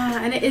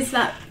 Yeah, and it is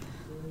that,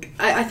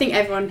 I think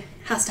everyone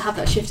has to have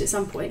that shift at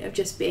some point of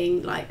just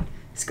being like,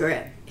 screw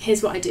it,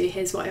 here's what I do,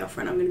 here's what I offer,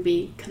 and I'm going to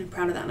be kind of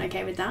proud of that and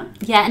okay with that.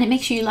 Yeah, and it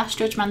makes you less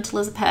judgmental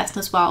as a person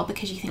as well,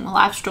 because you think, well,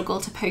 I've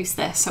struggled to post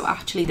this, so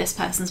actually this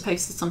person's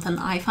posted something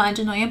that I find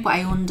annoying, but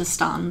I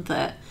understand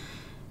that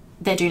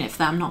they're doing it for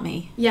them, not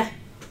me. Yeah,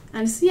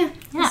 and it's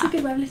a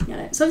good way of looking at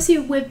it. So obviously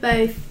with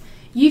both,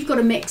 you've got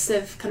a mix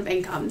of kind of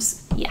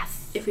incomes.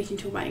 Yes. If we can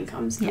talk about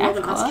incomes. Yeah, I'm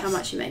not going to ask how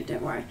much you make,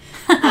 don't worry.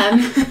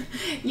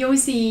 You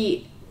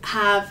obviously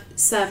have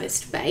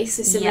serviced base,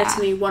 so similar to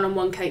me,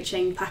 one-on-one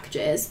coaching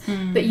packages,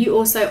 but you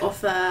also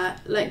offer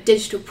like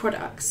digital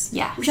products,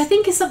 which I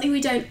think is something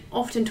we don't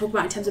often talk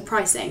about in terms of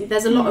pricing.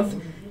 There's a lot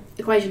of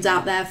equations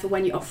out there for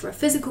when you offer a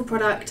physical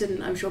product,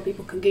 and I'm sure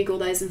people can Google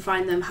those and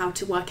find them, how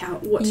to work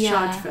out what to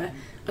charge for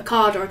a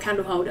card or a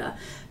candle holder.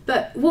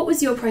 But what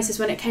was your process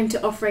when it came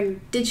to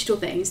offering digital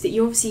things that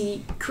you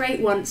obviously create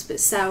once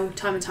but sell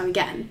time and time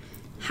again?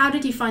 How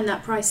did you find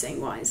that pricing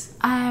wise?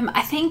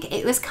 I think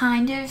it was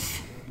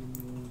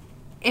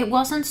it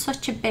wasn't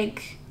such a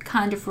big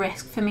kind of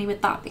risk for me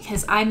with that,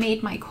 because I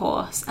made my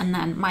course and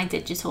then my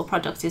digital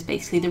product is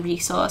basically the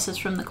resources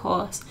from the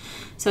course.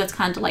 So it's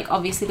kind of like,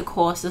 obviously the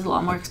course is a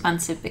lot more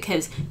expensive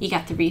because you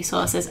get the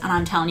resources and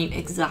I'm telling you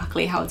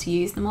exactly how to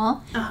use them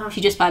all. If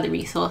you just buy the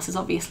resources,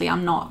 obviously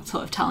I'm not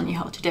sort of telling you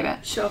how to do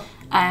it. Sure.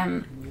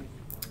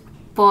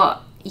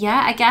 But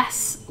yeah, I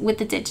guess with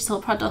the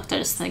digital product, I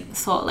just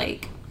thought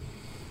like,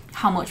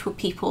 how much would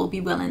people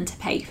be willing to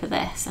pay for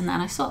this? And then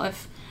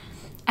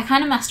I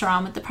kind of messed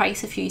around with the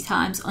price a few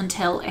times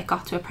until it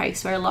got to a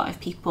price where a lot of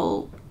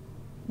people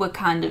were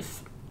kind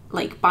of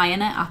like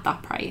buying it at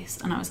that price,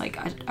 and I was like,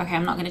 okay,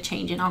 I'm not going to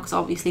change it now, because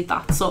obviously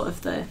that's sort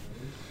of the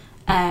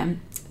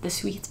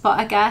sweet spot,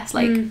 I guess.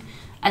 Like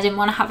I didn't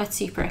want to have it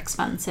super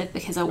expensive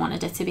because I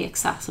wanted it to be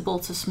accessible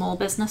to small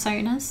business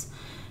owners,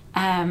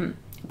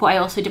 but I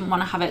also didn't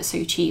want to have it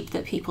so cheap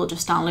that people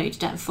just downloaded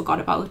it and forgot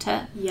about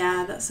it.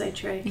 Yeah, that's so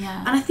true. Yeah.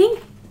 And I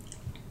think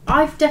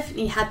I've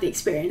definitely had the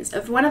experience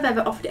of when I've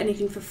ever offered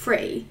anything for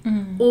free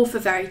or for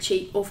very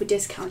cheap or for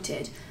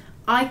discounted,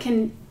 I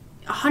can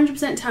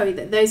 100% tell you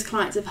that those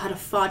clients have had a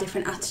far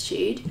different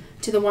attitude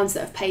to the ones that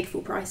have paid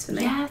full price for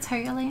me. Yeah,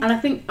 totally. And I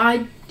think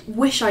I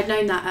wish I'd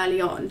known that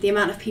early on, the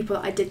amount of people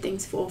that I did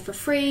things for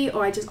free,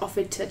 or I just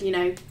offered to, you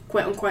know,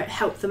 quote unquote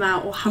help them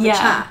out or have a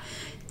chat.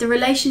 The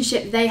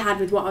relationship they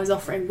had with what I was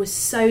offering was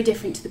so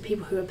different to the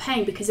people who were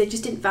paying, because they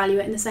just didn't value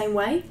it in the same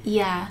way.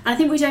 Yeah. And I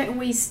think we don't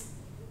always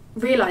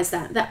realise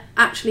that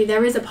actually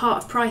there is a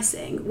part of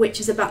pricing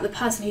which is about the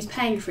person who's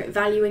paying for it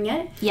valuing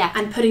it,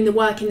 and putting the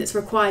work in that's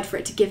required for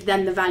it to give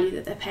them the value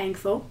that they're paying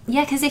for.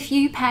 Yeah, because if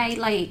you pay,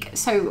 like,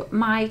 so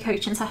my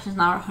coaching sessions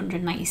now are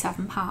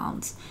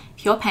 £197.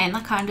 If you're paying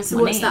that kind of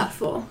money, what's that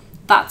for?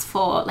 That's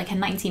for like a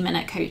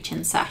 90-minute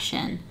coaching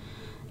session.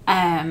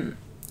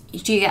 You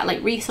do get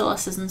like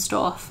resources and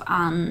stuff,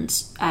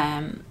 and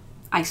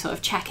I sort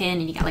of check in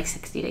and you get like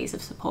 60 days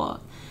of support,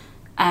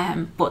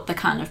 but the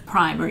kind of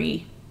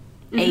primary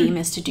aim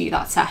is to do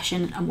that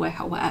session and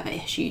work out whatever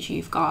issues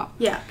you've got.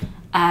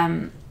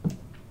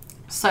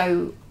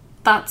 So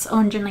that's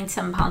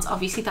 £197.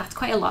 Obviously that's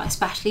quite a lot,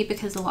 especially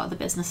because a lot of the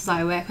businesses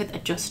I work with are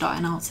just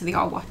starting out, so they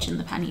are watching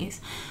the pennies.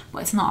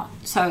 But it's not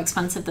so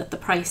expensive that they're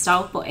priced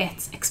out, but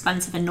it's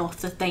expensive enough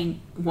that they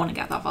want to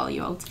get that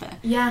value out of it.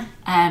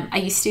 I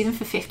used to do them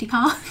for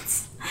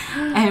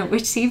 £50,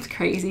 which seems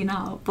crazy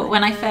now, but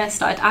when I first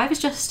started,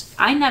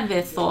 I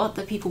never thought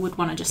that people would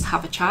want to just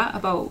have a chat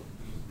about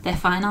their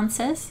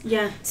finances.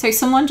 So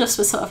someone just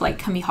was sort of like,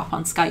 can we hop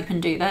on Skype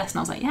and do this? And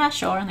I was like, yeah,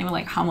 sure. And they were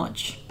like, how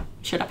much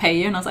should I pay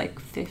you? And I was like,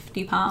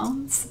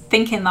 £50,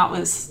 thinking that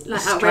was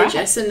like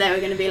outrageous, and they were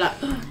going to be like,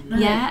 oh, no.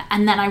 Yeah.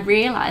 And then I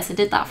realised I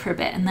did that for a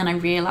bit, and then I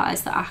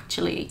realised that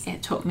actually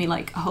it took me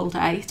like a whole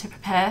day to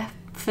prepare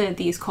for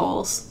these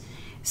calls.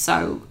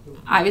 So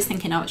I was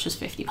thinking, oh, it's just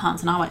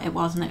 £50, and it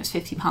wasn't. It was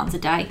 £50 a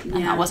day,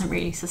 and that wasn't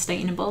really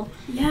sustainable.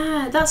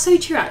 Yeah, that's so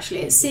true.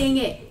 Actually, it's seeing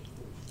it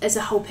as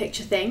a whole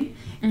picture thing,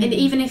 and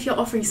even if you're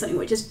offering something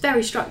which is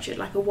very structured,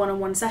 like a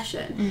one-on-one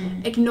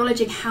session,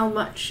 acknowledging how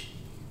much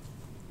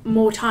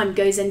more time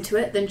goes into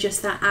it than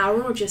just that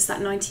hour or just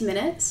that 90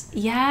 minutes.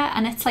 Yeah,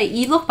 and it's like,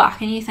 you look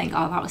back and you think,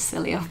 oh, that was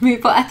silly of me,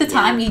 but at the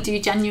time you do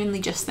genuinely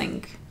just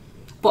think,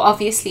 but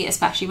obviously,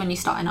 especially when you're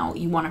starting out,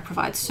 you want to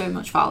provide so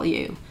much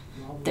value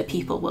that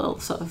people will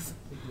sort of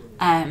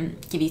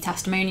give you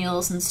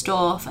testimonials and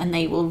stuff, and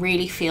they will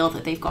really feel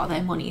that they've got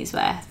their money's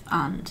worth.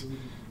 And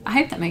I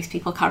hope that most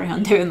people carry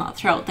on doing that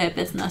throughout their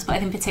business, but I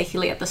think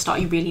particularly at the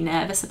start you're really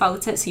nervous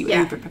about it, so you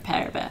over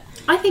prepare a bit.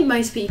 I think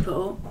most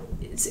people,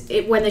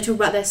 when they talk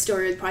about their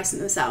story with pricing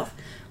themselves,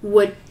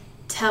 would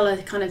tell a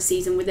kind of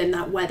season within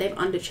that where they've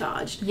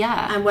undercharged.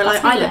 Yeah. And where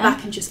like I look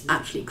back and just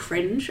actually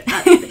cringe.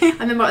 I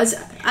remember I was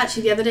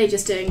actually the other day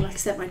just doing, like I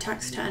said, my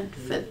tax return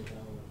for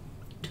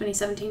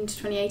 2017 to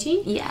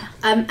 2018. Yeah.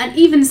 And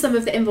even some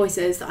of the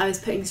invoices that I was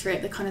putting through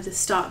at the kind of the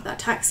start of that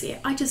tax year,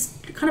 I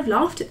just kind of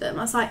laughed at them.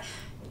 I was like,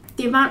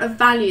 the amount of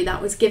value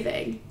that was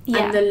giving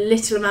and the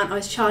little amount I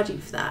was charging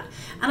for that.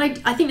 And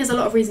I think there's a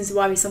lot of reasons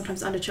why we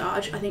sometimes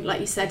undercharge. I think,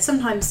 like you said,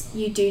 sometimes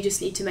you do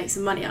just need to make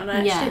some money, and I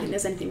actually don't think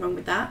there's anything wrong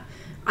with that.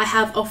 I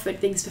have offered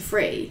things for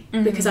free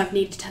because I've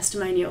needed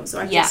testimonials,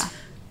 or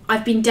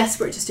I've been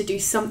desperate just to do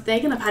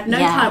something, and I've had no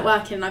client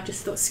working, and I've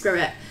just thought, screw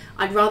it,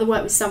 I'd rather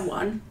work with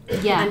someone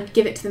and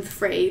give it to them for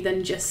free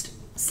than just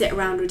sit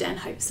around all day and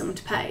hope for someone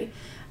to pay.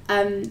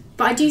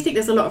 But I do think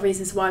there's a lot of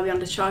reasons why we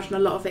undercharge, and a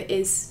lot of it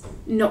is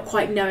not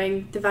quite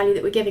knowing the value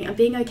that we're giving and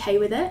being okay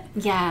with it.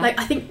 Yeah. Like,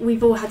 I think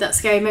we've all had that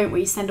scary moment where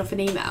you send off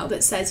an email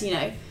that says, you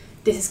know,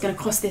 this is going to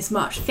cost this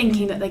much,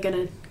 thinking that they're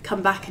going to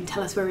come back and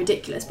tell us we're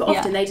ridiculous. But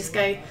often they just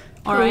go,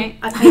 all right,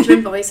 I paid your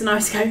invoice, and I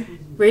just go,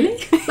 really?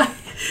 Like,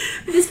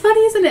 it's funny,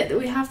 isn't it, that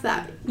we have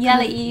that? Yeah,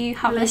 like you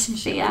have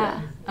this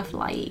fear of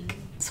like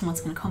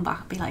someone's going to come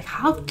back and be like,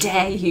 how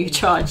dare you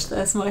charge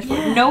this much?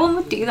 No one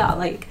would do that.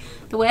 Like,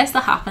 the worst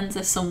that happens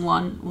is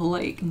someone will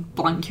like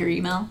blank your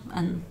email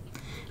and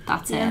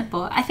that's it.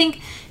 But I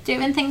think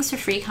doing things for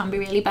free can be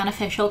really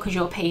beneficial because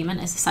your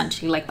payment is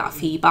essentially like that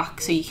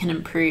feedback, so you can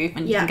improve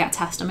and you can get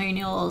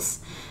testimonials.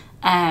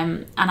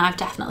 And I've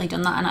definitely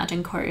done that, and I'd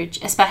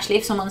encourage, especially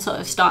if someone's sort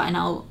of starting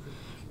out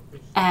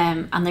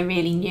and they're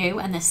really new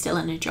and they're still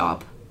in a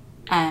job,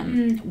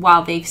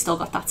 while they've still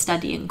got that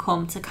steady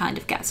income, to kind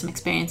of get some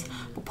experience,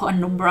 but put a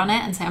number on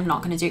it and say, I'm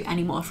not going to do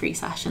any more free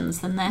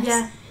sessions than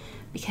this.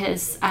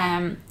 Because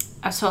I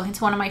was talking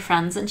to one of my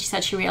friends, and she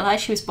said she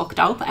realised she was booked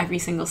out, but every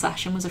single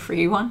session was a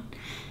free one.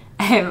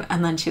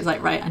 And then she was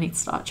like, right, I need to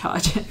start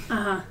charging.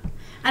 And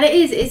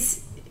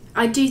it's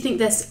I do think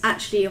there's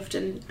actually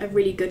often a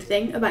really good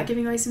thing about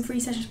giving away some free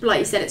sessions, but like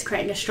you said, it's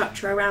creating a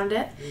structure around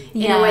it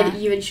in a way that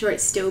you ensure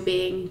it's still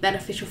being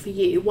beneficial for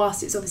you,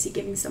 whilst it's obviously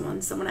giving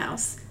someone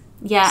else.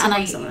 And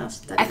I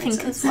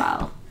think as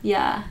well,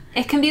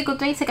 it can be a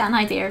good way to get an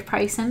idea of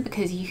pricing,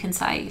 because you can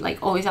say,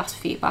 like, always ask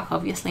for feedback,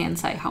 obviously, and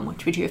say, how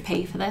much would you have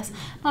paid for this?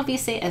 And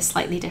obviously it is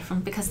slightly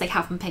different because they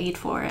haven't paid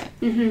for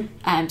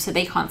it, so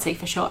they can't say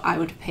for sure, I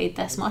would have paid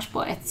this much.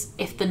 But it's,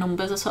 if the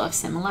numbers are sort of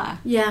similar,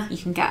 you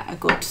can get a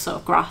good sort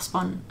of grasp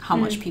on how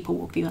much people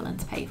would be willing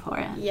to pay for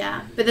it.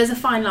 But there's a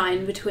fine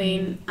line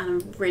between,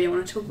 and I really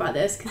want to talk about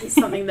this because it's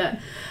something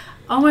that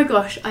oh my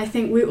gosh, I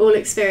think we all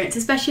experience,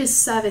 especially as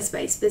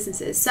service-based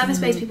businesses,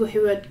 service-based people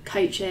who are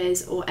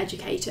coaches or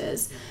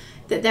educators,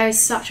 that there is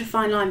such a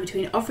fine line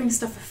between offering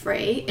stuff for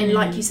free in,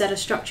 like you said, a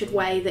structured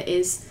way that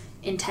is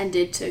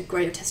intended to grow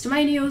your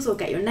testimonials or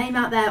get your name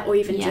out there, or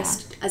even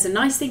just as a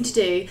nice thing to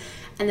do.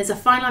 And there's a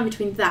fine line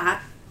between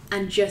that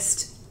and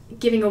just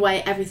giving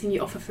away everything you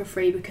offer for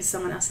free because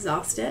someone else has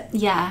asked it.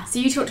 So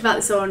you talked about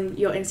this on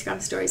your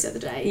Instagram stories the other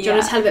day. Do you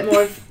want to tell a bit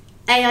more of,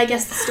 A, I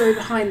guess, the story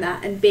behind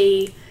that, and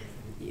B,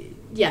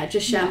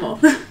 just share more.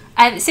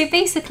 So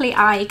basically,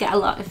 I get a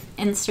lot of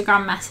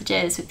Instagram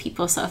messages with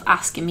people sort of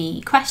asking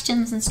me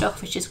questions and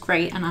stuff, which is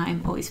great, and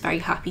I'm always very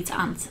happy to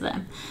answer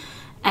them.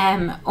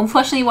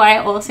 Unfortunately, what I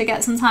also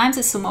get sometimes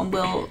is someone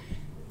will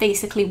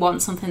basically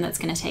want something that's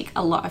going to take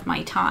a lot of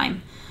my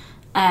time,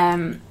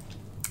 and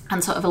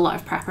sort of a lot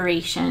of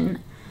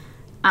preparation.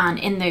 And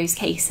in those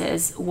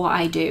cases, what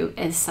I do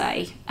is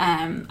say,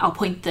 I'll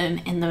point them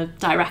in the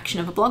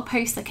direction of a blog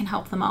post that can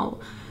help them out.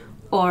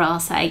 Or I'll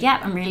say,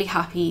 I'm really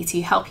happy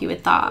to help you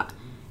with that.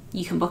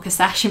 You can book a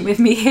session with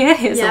me here.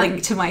 Here's a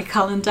link to my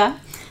calendar.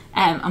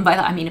 And by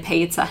that I mean a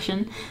paid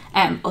session.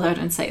 Although I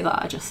don't say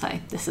that, I just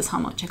say, this is how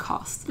much it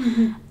costs.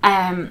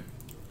 And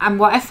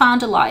what I've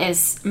found a lot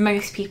is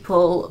most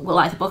people will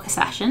either book a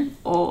session,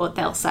 or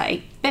they'll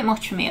say, a bit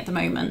much for me at the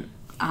moment,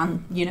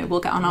 and, we'll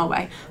get on our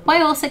way. What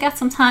I also get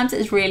sometimes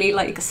is really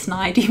like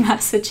snidey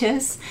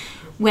messages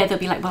where they'll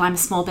be like, well, I'm a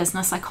small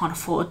business, I can't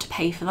afford to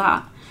pay for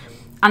that.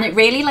 And it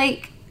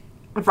really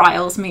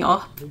riles me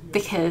up,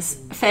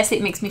 because firstly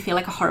it makes me feel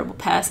like a horrible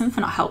person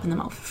for not helping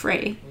them out for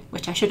free,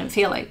 which I shouldn't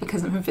feel like,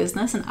 because I'm a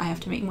business and I have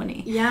to make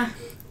money.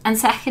 And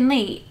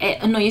secondly,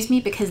 it annoys me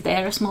because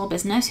they're a small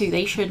business who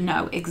they should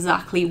know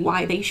exactly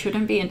why they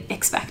shouldn't be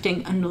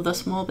expecting another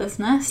small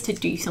business to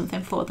do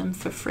something for them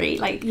for free.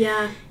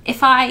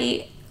 If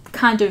I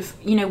kind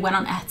of went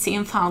on Etsy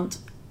and found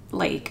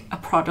like a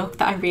product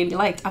that I really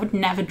liked, I would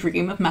never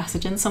dream of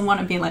messaging someone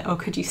and being like, oh,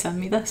 could you send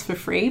me this for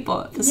free?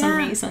 But for some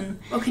reason,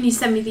 or can you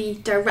send me the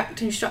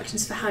direct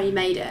instructions for how you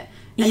made it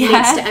and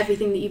links to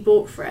everything that you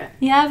bought for it?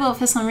 But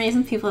for some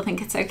reason people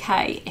think it's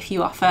okay if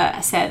you offer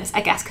a service,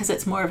 I guess because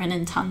it's more of an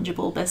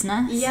intangible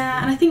business.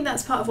 And I think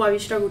that's part of why we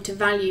struggle to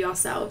value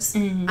ourselves.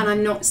 And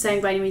I'm not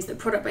saying by any means that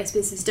product-based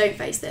businesses don't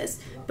face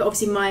this, but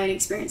obviously my own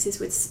experiences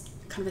with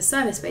kind of a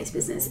service-based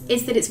business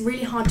is that it's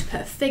really hard to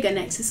put a figure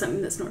next to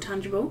something that's not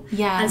tangible,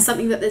 and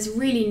something that there's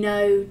really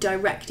no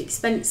direct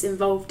expense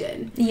involved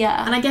in.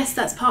 And I guess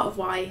that's part of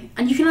why,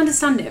 and you can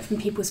understand it from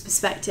people's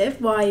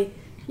perspective, why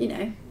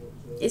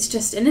it's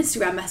just an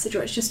Instagram message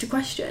or it's just a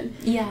question.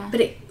 Yeah.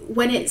 But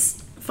when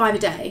it's 5 a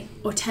day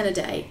or 10 a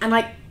day, and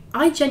like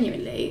I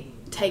genuinely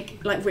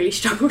really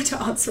struggle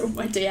to answer all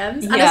my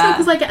DMs, and it's not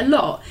because I get a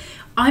lot.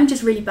 I'm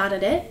just really bad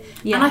at it,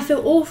 and I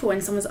feel awful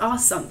when someone's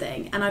asked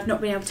something and I've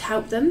not been able to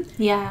help them.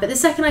 But the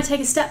second I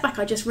take a step back,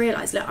 I just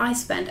realise, look, I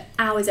spend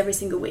hours every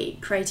single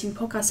week creating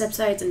podcast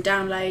episodes and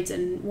downloads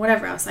and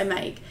whatever else I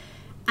make,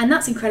 and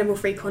that's incredible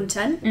free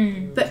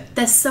content. But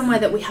there's somewhere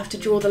that we have to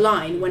draw the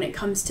line when it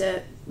comes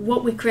to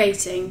what we're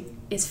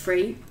creating is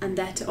free and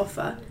there to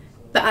offer,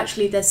 but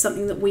actually there's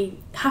something that we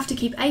have to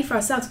keep for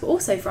ourselves, but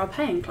also for our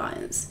paying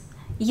clients.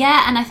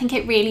 Yeah, and I think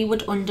it really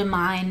would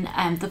undermine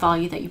the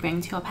value that you bring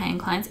to your paying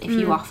clients if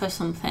you offer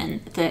something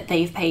that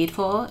they've paid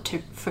for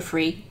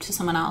free to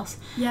someone else.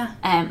 Yeah.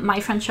 My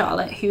friend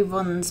Charlotte, who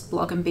runs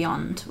Blog and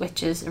Beyond,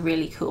 which is a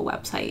really cool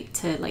website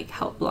to like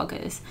help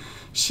bloggers,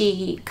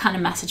 she kind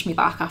of messaged me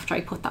back after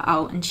I put that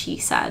out, and she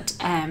said,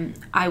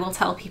 I will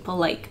tell people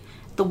like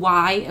the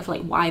why of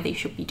like why they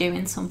should be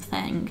doing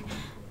something.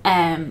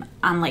 And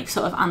like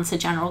sort of answer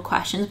general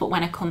questions, but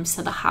when it comes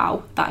to the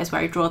how, that is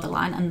where I draw the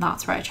line, and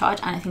that's where I charge,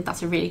 and I think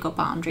that's a really good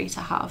boundary to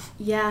have.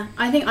 Yeah,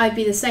 I think I'd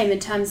be the same in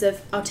terms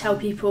of I'll tell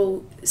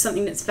people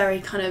something that's very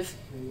kind of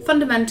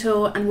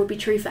fundamental and would be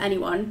true for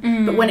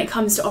anyone, but when it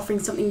comes to offering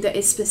something that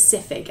is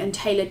specific and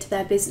tailored to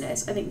their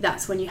business, I think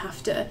that's when you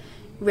have to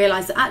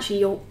realise that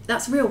actually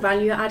that's real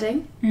value you're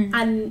adding,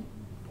 and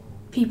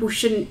people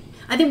shouldn't.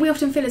 I think we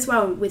often feel as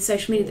well with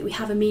social media that we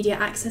have immediate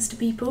access to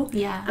people.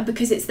 Yeah. And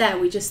because it's there,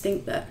 we just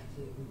think that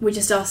we're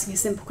just asking a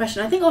simple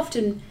question. I think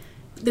often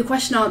the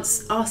question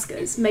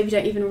askers maybe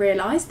don't even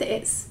realise that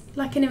it's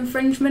like an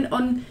infringement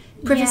on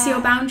privacy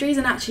or boundaries,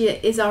 and actually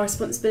it is our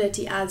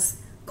responsibility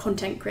as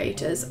content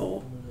creators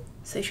or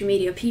social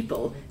media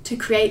people to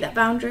create that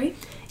boundary.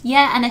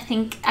 Yeah, and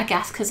I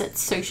guess because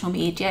it's social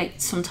media,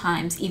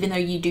 sometimes even though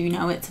you do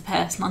know it's a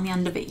person on the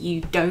end of it, you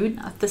don't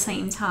at the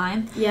same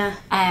time. Yeah.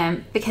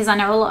 Because I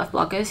know a lot of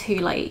bloggers who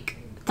like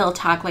they'll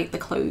tag like the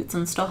clothes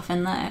and stuff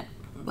in their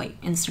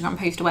like Instagram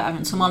post or whatever,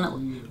 and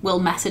someone will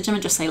message them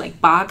and just say like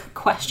bag ?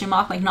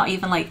 Like not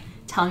even like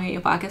tell me where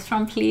your bag is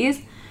from,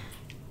 please.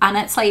 And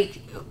it's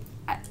like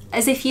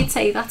as if you'd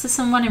say that to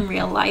someone in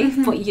real life,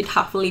 but you'd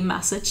happily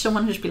message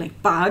someone who'd just be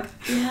like bag.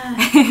 Yeah.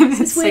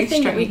 It's weird so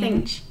thing strange. that we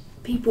think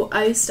people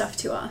owe stuff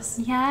to us.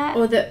 Yeah.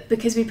 Or that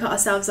because we put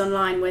ourselves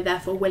online, we're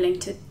therefore willing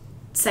to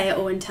say it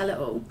all and tell it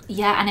all.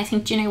 Yeah, and I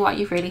think, do you know what,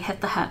 you've really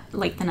hit the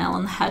nail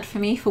on the head for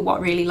me, for what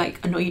really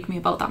like annoyed me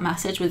about that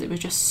message was it was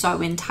just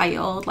so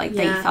entitled. Like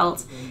they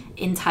felt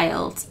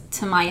entitled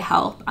to my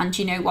help, and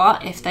do you know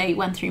what, if they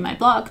went through my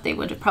blog they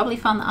would have probably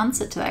found the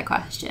answer to their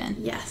question.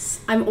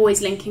 Yes, I'm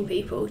always linking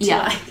people to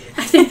I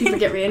think people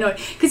get really annoyed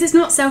because it's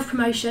not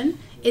self-promotion.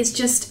 It's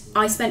just,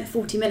 I spent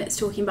 40 minutes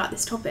talking about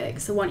this topic,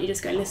 so why don't you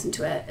just go and listen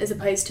to it, as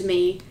opposed to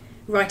me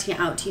writing it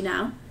out to you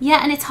now.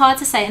 Yeah, and it's hard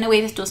to say in a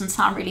way that doesn't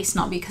sound really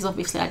snobby, because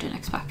obviously I don't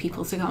expect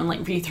people to go and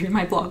like read through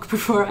my blog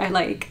before I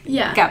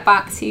get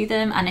back to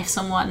them. And if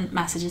someone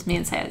messages me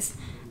and says,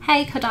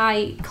 hey, could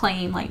I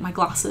claim like my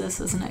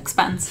glasses as an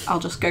expense, I'll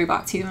just go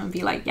back to them and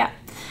be like, yeah.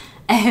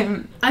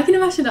 I can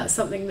imagine that's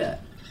something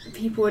that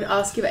people would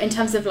ask you about in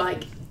terms of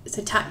like,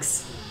 so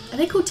tax. Are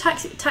they called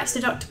tax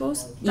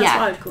deductibles? That's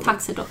what I would call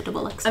tax them.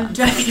 deductible expense.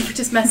 People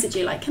just message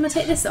you like, can I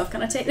take this off?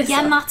 Can I take this off?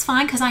 Yeah, and that's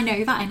fine because I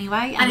know that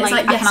anyway. And it's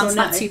like yes I can or answer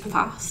no. that super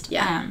fast.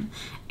 Yeah.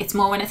 It's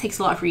more when it takes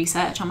a lot of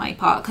research on my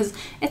part, because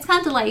it's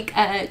kind of like,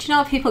 do you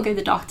know how people go to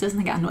the doctors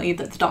and they get annoyed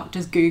that the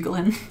doctor's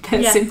Googling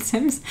their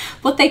symptoms,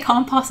 but they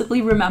can't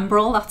possibly remember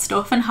all that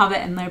stuff and have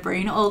it in their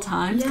brain at all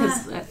times,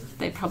 because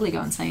they probably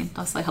go insane.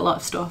 That's like a lot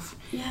of stuff.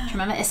 Yeah.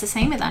 Remember, it's the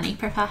same with any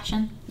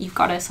profession. You've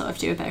got to sort of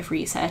do a bit of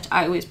research.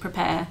 I always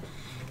prepare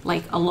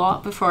like a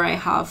lot before I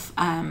have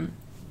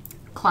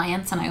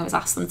clients, and I always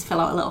ask them to fill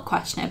out a little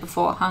questionnaire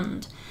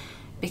beforehand,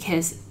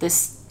 because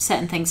there's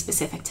certain things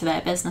specific to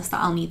their business that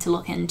I'll need to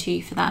look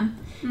into for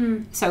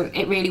them. So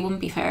it really wouldn't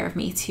be fair of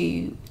me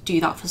to do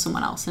that for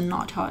someone else and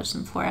not charge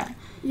them for it.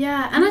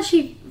 Yeah, and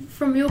actually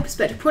from your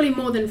perspective, probably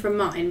more than from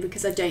mine,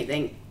 because I don't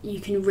think you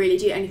can really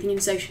do anything in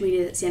social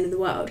media that's the end of the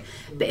world.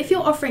 But if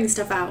you're offering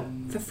stuff out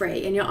for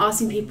free and you're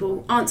asking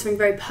people, answering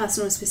very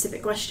personal and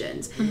specific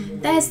questions,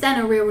 there's then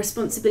a real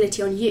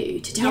responsibility on you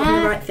to tell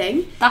them the right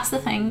thing. That's the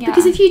thing, yeah.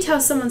 Because if you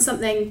tell someone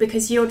something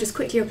because you're just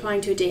quickly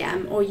replying to a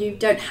DM, or you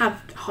don't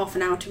have half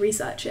an hour to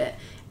research it,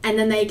 and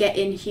then they get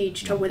in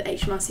huge trouble with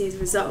HMRC as a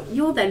result,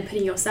 you're then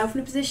putting yourself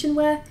in a position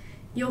where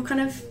you're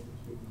kind of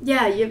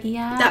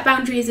that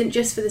boundary isn't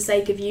just for the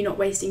sake of you not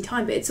wasting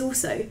time, but it's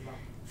also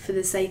for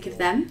the sake of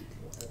them.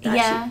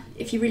 Actually,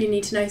 if you really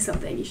need to know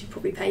something, you should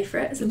probably pay for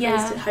it, as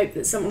opposed to hope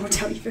that someone will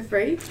tell you for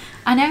free.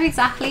 I know,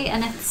 exactly.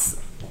 And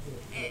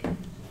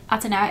I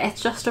don't know,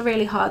 it's just a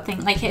really hard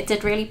thing. Like, it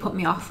did really put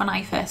me off when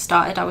I first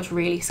started. I was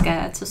really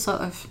scared to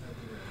sort of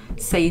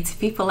say to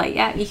people like,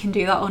 yeah, you can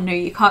do that, or no,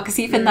 you can't, because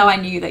even though I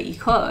knew that you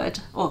could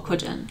or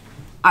couldn't,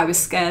 I was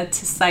scared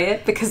to say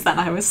it because then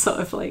I was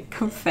sort of like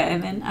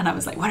confirming, and I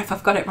was like, what if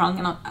I've got it wrong?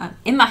 And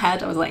in my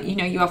head I was like,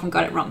 you haven't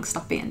got it wrong,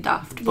 stop being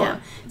daft. But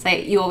so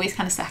you always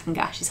kind of second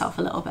guess yourself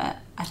a little bit,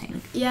 I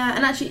think. Yeah,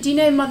 and actually, do you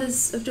know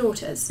Mothers of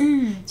Daughters?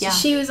 So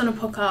she was on a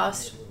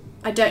podcast,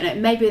 I don't know,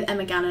 maybe with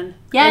Emma Gannon.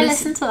 Yeah, I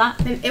listened to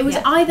that. It was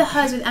either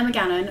hers with Emma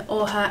Gannon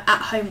or her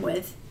At Home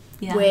with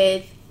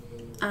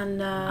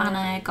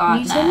Anna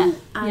Gardner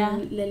Newton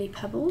and Lily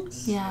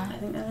Pebbles. Yeah, I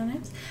think they're her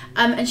names.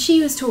 And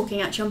she was talking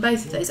actually on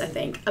both of those, I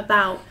think,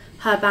 about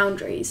her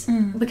boundaries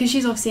because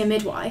she's obviously a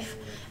midwife,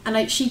 and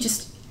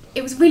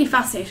it was really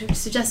fascinating. I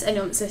suggest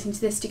anyone that's listening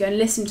to this to go and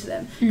listen to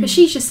them, because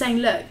she's just saying,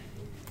 look,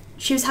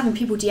 she was having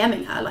people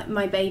DMing her like,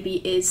 my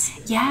baby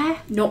is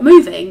not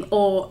moving,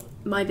 or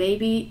my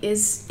baby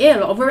is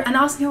ill, and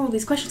asking her all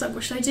these questions like,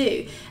 what should I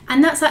do?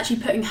 And that's actually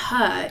putting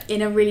her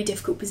in a really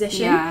difficult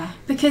position,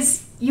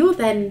 because you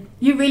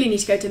really need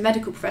to go to a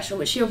medical professional,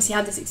 which she obviously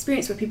had this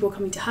experience where people were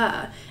coming to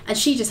her, and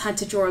she just had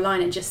to draw a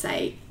line and just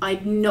say,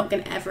 I'm not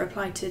going to ever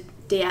reply to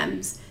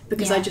DMs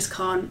because I just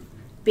can't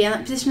be in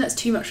that position. That's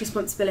too much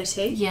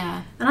responsibility.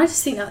 And I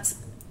just think that's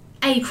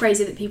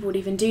crazy that people would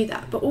even do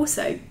that, but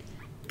also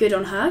good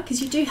on her,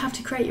 because you do have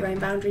to create your own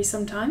boundaries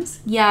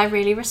sometimes. I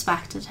really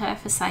respected her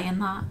for saying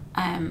that.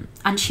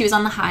 And she was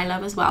on the High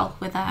Low as well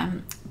with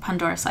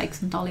Pandora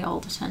Sykes and Dolly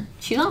Alderton.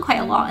 She was on quite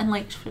a lot in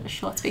like a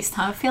short space of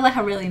time. I feel like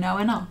I really know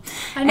her now.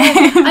 I know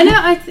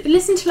I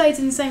listened to loads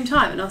in the same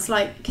time, and I was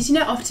like, because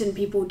often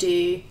people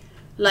do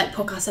like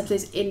podcast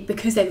episodes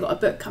because they've got a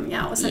book coming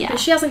out or something, but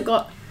she hasn't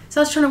got. So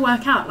I was trying to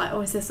work out, like,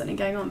 is there something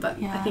going on?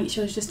 But I think she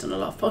was just on a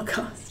lot of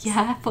podcasts.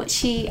 Yeah, but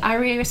I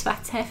really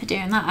respect her for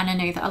doing that. And I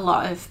know that a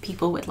lot of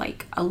people with,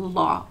 a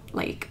lot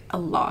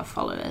of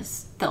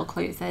followers, they'll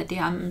close their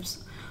DMs,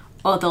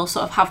 or they'll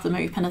sort of have them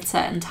open at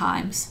certain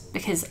times,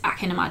 because I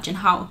can imagine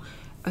how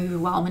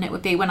overwhelming it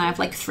would be when I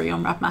have, 3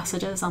 unread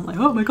messages. I'm like,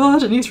 oh my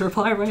God, I need to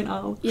reply right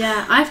now.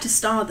 Yeah, I have to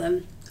star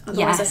them.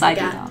 Otherwise I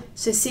forget. Do that.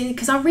 So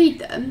because I read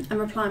them and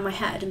reply in my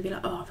head and be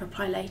like, I'll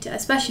reply later.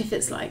 Especially if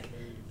it's like,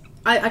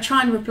 I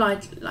try and reply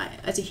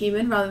as a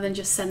human rather than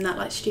just send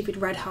that stupid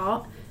red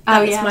heart.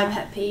 That is my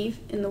pet peeve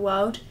in the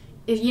world.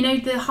 If you know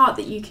the heart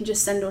that you can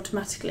just send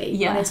automatically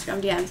on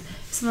Instagram DMs,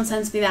 if someone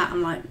sends me that,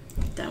 I'm like,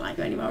 don't like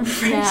you anymore, I'm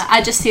afraid. Yeah,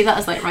 I just see that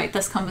as right,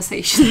 this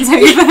conversation's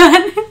over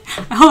then.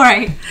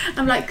 Alright.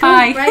 I'm like, cool,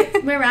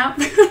 right, we're out.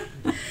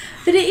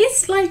 But it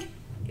is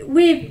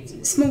we're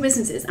small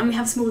businesses and we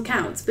have small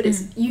accounts, but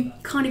it's you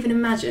can't even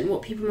imagine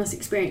what people must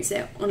experience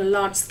it on a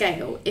large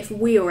scale if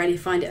we already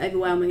find it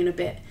overwhelming and a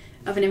bit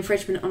of an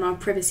infringement on our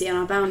privacy and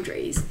our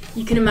boundaries.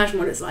 You can imagine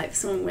what it's like for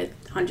someone with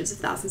hundreds of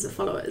thousands of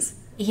followers.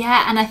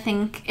 Yeah, and I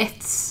think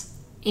it's,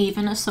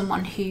 even as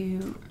someone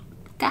who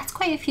gets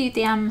quite a few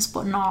DMs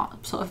but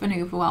not sort of an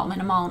overwhelming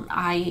amount,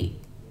 I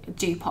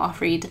do put off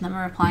reading them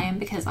and replying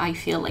because I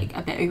feel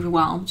a bit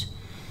overwhelmed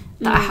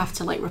that I have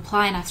to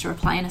reply, and I have to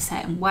reply in a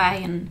certain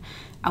way, and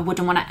I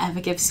wouldn't want to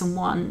ever give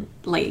someone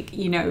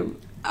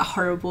a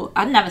horrible,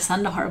 I'd never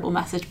send a horrible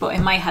message, but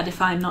in my head,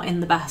 if I'm not in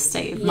the best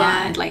state of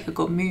mind, a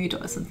good mood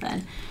or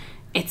something,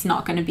 it's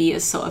not going to be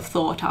as sort of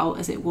thought out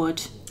as it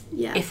would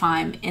if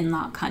I'm in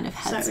that kind of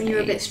headspace. So when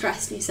you're a bit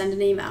stressed and you send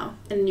an email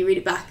and you read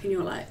it back and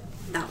you're like,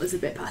 that was a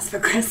bit passive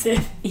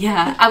aggressive.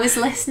 Yeah, I was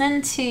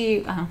listening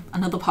to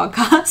another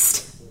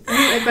podcast.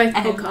 I think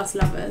we're both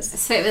podcast lovers.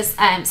 So it was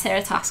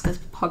Sarah Tasker's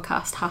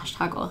podcast,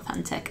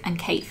 #Authentic, and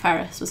Kate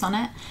Ferris was on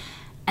it.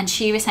 And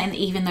she was saying that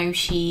even though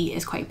she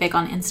is quite big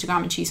on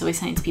Instagram and she's always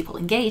saying to people,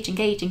 engage,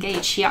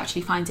 she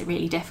actually finds it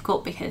really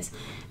difficult because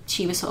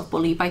she was sort of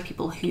bullied by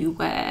people who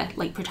were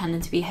pretending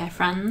to be her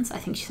friends, I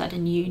think she said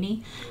in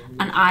uni.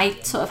 And I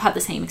sort of had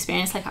the same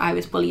experience, I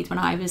was bullied when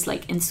I was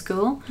in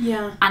school.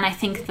 Yeah. And I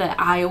think that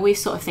I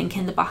always sort of think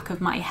in the back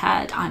of my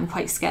head, I'm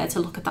quite scared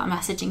to look at that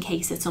message in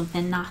case it's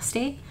something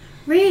nasty.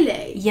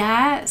 Really?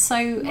 Yeah, so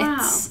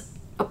it's...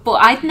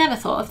 But I'd never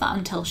thought of that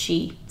until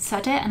she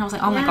said it, and I was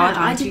like, oh my God,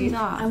 I do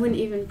that. I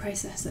wouldn't even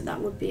process that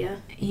would be a...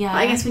 Yeah. But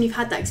I guess when you've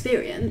had that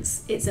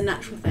experience, it's a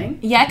natural thing.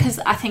 Yeah, because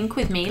I think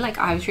with me,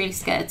 I was really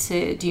scared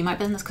to do my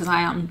business because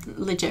I am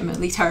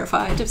legitimately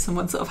terrified of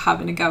someone sort of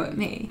having a go at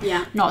me.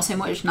 Yeah. Not so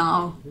much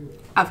now.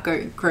 I've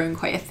grown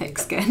quite a thick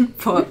skin,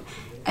 but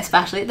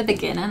especially at the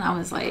beginning, I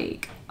was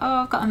like,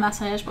 oh, I've got a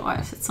message, but what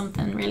if it's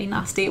something really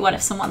nasty? What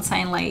if someone's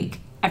saying,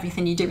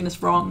 everything you're doing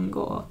is wrong,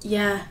 or...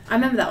 Yeah, I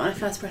remember that when I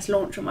first pressed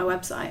launch on my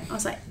website. I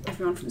was like,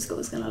 everyone from school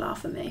is going to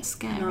laugh at me.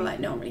 Scary. And I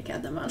no one really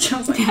cared that much. I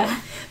was like,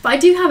 yeah. But I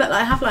do have it,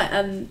 I have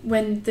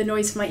when the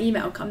noise for my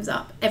email comes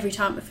up, every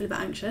time I feel a bit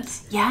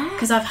anxious. Yeah.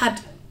 Because I've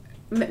had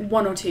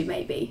 1 or 2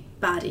 maybe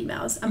bad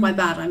emails, and by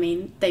bad I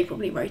mean they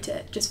probably wrote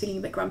it just feeling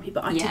a bit grumpy,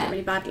 but I took it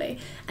really badly.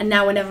 And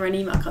now whenever an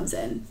email comes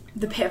in,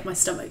 the pit of my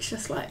stomach's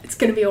just it's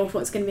going to be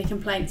awful, it's going to be a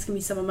complaint, it's going to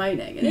be someone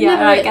moaning, and it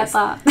never I is. get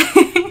that.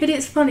 But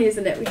it's funny,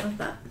 isn't it? We have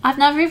that. I've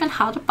never even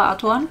had a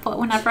bad one, but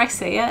whenever I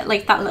see it,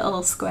 that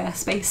little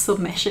Squarespace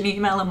submission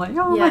email, I'm like,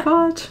 oh my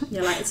God.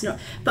 You're like, it's not.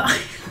 But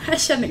I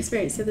actually had an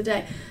experience the other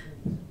day,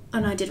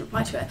 and I did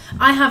reply to it.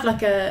 I have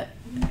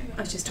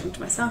I was just talking to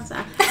myself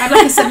there. I had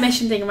like a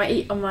submission thing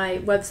on my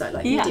website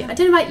like you do. I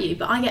don't know about you,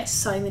 but I get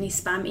so many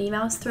spam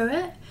emails through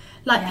it.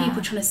 Like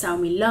people trying to sell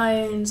me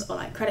loans or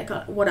like credit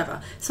card,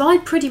 whatever. So I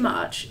pretty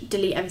much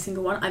delete every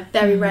single one. I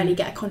very rarely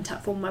get a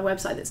contact form on my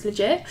website that's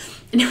legit.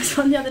 And it was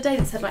one the other day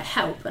that said like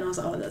help, and I was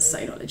like, oh, that's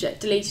so not legit.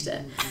 Deleted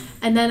it.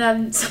 And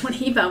then someone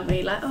emailed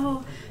me like,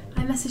 oh,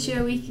 I messaged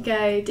you a week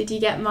ago. Did you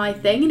get my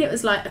thing? And it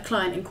was like a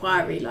client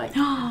inquiry, like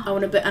I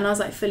want to book, and I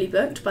was like fully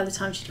booked by the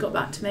time she'd got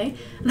back to me.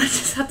 And I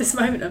just had this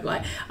moment of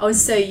like, I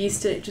was so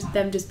used to it, just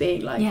them just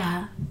being like,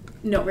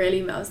 not real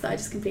emails, that I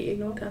just completely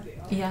ignored her.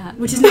 Yeah.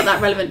 Which is not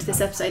that relevant to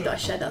this episode that I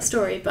shared that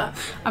story, but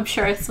I'm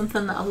sure it's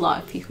something that a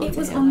lot of people do. It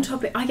was on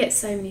topic. I get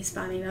so many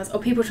spam emails, or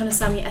people trying to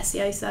sell me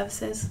SEO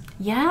services.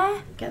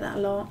 Yeah. Get that a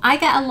lot. I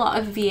get a lot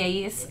of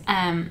VAs,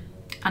 and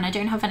I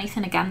don't have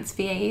anything against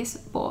VAs,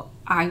 but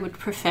I would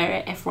prefer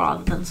it if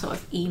rather than sort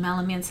of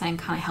emailing me and saying,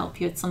 can I help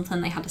you with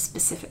something, they had a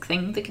specific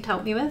thing they could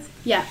help me with.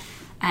 Yeah.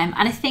 And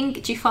I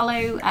think, do you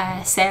follow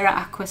Sarah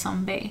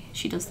Aquasombi?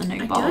 She does the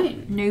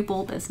No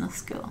Ball Business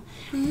School.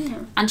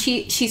 Mm. And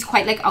she's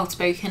quite like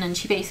outspoken, and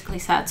she basically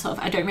said sort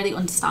of, I don't really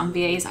understand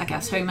VAs. I get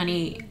so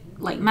many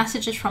like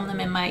messages from them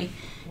in my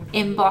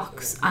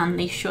inbox, and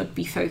they should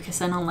be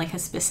focusing on like a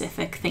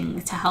specific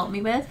thing to help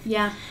me with.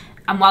 Yeah.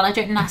 And while I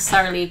don't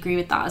necessarily agree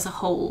with that as a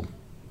whole,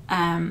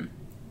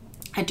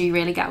 I do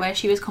really get where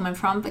she was coming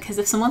from, because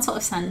if someone sort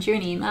of sends you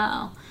an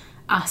email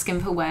asking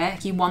for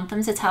work, you want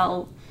them to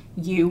tell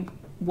you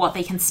what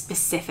they can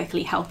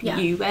specifically help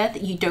you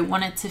with. You don't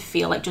want it to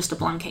feel like just a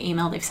blanket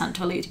email they've sent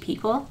to a load of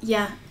people.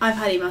 Yeah, I've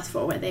had emails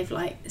before where they've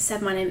like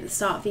said my name at the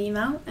start of the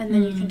email, and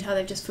then you can tell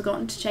they've just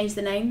forgotten to change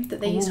the name that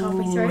they used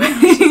halfway through.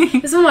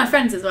 It's one of my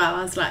friends as well.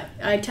 I was like,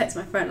 I text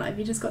my friend like, have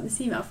you just got this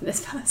email from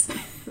this person?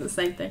 It's the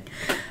same thing.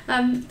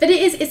 But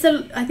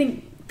I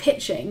think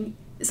pitching,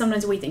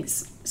 sometimes we think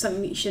it's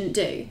something that you shouldn't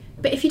do,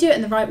 but if you do it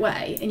in the right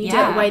way, and you do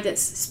it in a way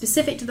that's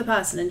specific to the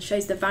person and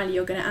shows the value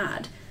you're going to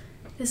add,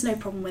 there's no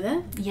problem with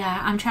it. Yeah,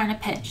 I'm trying to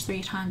pitch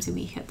 3 times a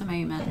week at the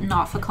moment.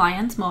 Not for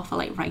clients, more for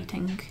like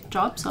writing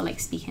jobs or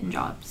like speaking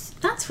jobs.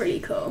 That's really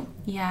cool.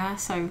 Yeah,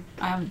 so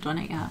I haven't done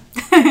it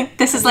yet.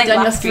 This is like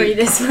last week.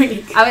 This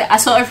week. I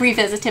sort of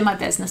revisited my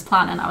business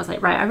plan, and I was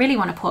like, right, I really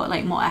want to put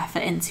like more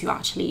effort into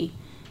actually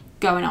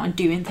going out and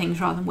doing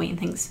things rather than waiting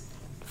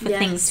for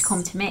things to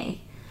come to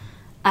me.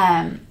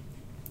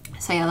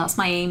 So yeah, that's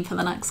my aim for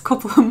the next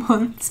couple of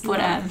months. But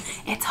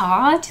it's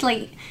hard,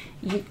 like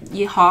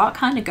your heart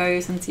kind of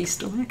goes into your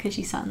stomach as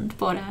you send.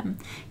 But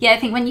I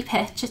think when you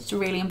pitch, it's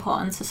really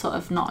important to sort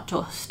of not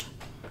just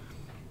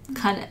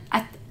kind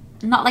of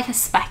not like a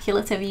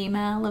speculative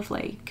email of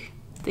like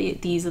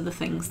these are the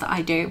things that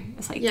I do.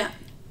 It's like,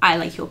 I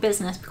like your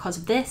business because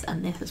of this,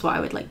 and this is what I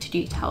would like to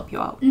do to help you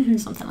out.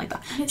 Something like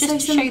that. Just to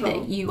show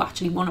that you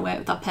actually want to work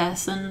with that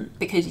person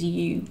because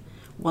you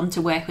want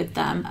to work with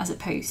them, as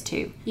opposed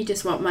to you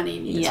just want money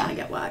and you just want to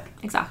get work.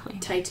 Exactly.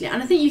 Totally.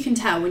 And I think you can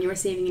tell when you're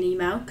receiving an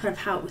email kind of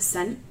how it was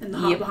sent and the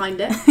heart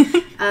behind it.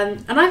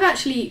 And I've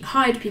actually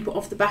hired people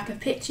off the back of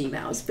pitch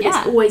emails, but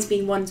it's always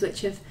been ones which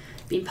have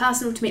been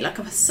personal to me. Like,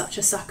 I'm such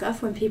a sucker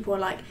for when people are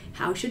like,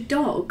 how's your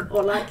dog?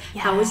 Or like,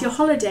 how was your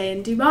holiday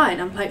in Dubai?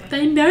 And I'm like,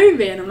 they know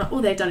me. And I'm like, all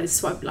they've done is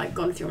swipe, like,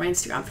 gone through my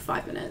Instagram for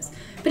 5 minutes.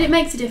 But it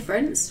makes a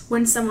difference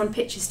when someone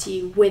pitches to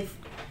you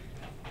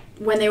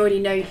when they already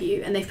know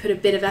you and they've put a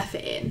bit of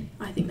effort in.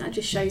 I think that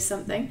just shows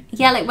something.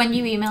 Yeah, like when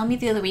you emailed me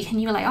the other week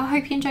and you were like, oh, I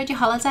hope you enjoyed your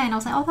holiday, and I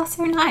was like, oh, that's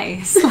so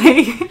nice.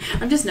 Like,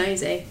 I'm just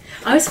nosy.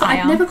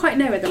 I never quite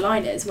know where the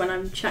line is when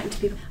I'm chatting to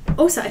people.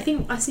 Also, I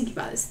was thinking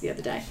about this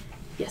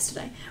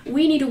yesterday.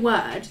 We need a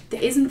word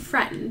that isn't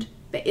friend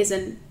but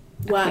isn't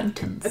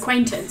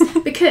acquaintance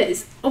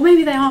because, or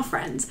maybe they are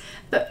friends,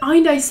 but I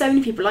know so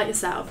many people like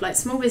yourself, like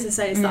small business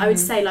owners that I would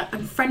say like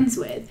I'm friends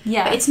with,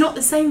 but it's not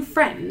the same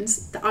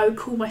friends that I would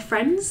call my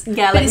friends, but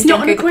like it's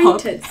not an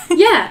acquaintance.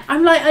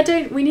 I'm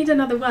like, we need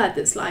another word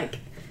that's like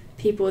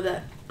people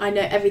that I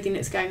know everything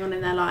that's going on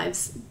in their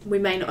lives. We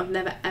may not have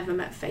never ever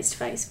met face to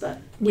face, but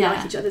we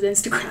like each other's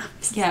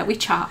Instagrams. Yeah, we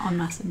chat on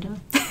Messenger.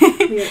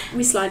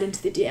 we slide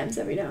into the DMs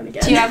every now and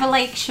again. Do you ever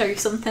like show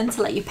something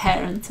to like your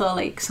parents or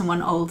like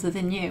someone older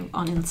than you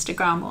on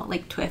Instagram or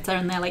like Twitter,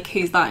 and they're like,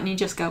 who's that? And you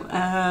just go,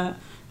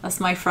 that's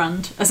my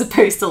friend, as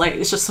opposed to like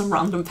it's just some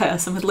random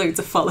person with loads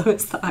of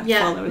followers that I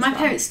follow as well. My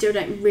parents still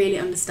don't really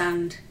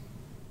understand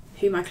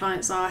who my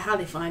clients are, how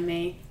they find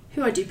me,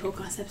 who I do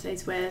podcast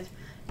episodes with.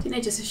 I think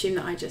they just assume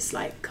that I just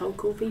like cold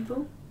call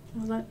people. I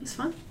was like, it's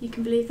fun, you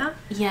can believe that.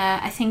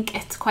 Yeah, I think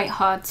it's quite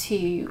hard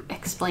to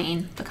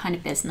explain the kind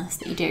of business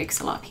that you do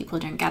because a lot of people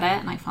don't get it,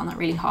 and I found that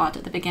really hard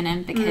at the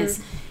beginning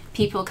because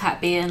people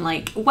kept being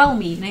like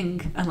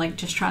well-meaning and like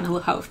just trying to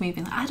look out for me,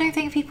 being like, I don't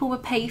think people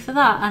would pay for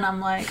that, and I'm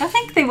like, I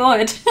think they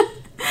would.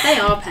 They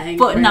are paying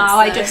but for it, now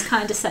I just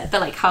kind of said, they're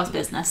like, how's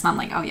business? And I'm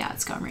like, oh yeah,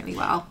 it's going really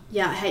well.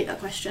 Yeah, I hate that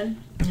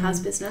question. How's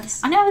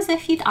business? I know, as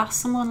if you'd ask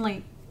someone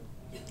like,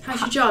 how's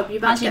your job? You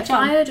about to get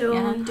fired? Or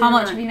how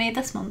much have you made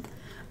this month?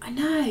 I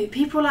know,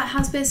 people are like,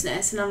 how's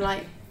business? And I'm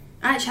like,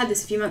 I actually had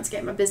this a few months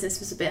ago. My business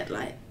was a bit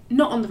like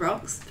not on the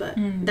rocks, but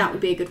that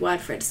would be a good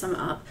word for it to sum it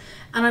up.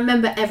 And I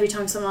remember every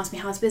time someone asked me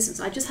how's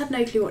business, I just had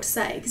no clue what to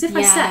say. Because if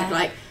I said,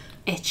 like,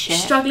 it's shit,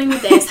 struggling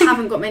with this,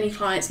 haven't got many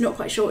clients, not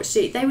quite sure what to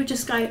do, they would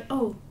just go,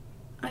 oh,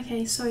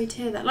 okay, sorry to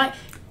hear that. Like,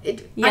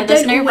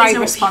 there's no right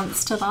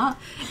response to that.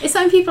 It's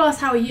like when people ask,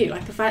 how are you?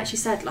 Like, if I actually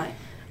said, like,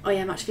 oh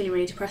yeah, I'm actually feeling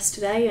really depressed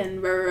today,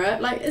 and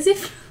like, as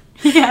if...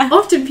 Yeah.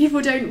 Often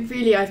people don't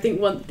really, I think,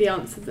 want the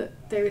answer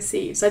that they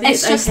receive. So I think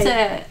it's just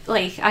okay.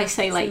 Like, I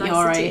say, like, you're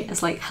right.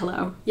 It's like,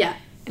 hello. Yeah.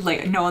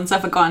 Like, no one's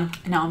ever gone,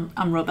 no,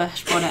 I'm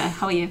rubbish, but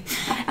how are you?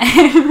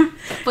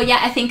 But yeah,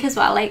 I think as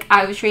well, like,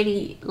 I was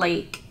really,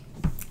 like,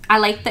 I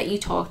like that you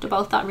talked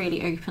about that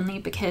really openly,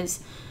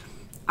 because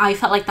I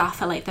felt like that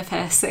for like the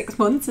first 6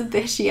 months of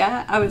this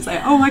year. I was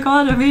like, oh my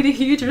god, I made a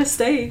huge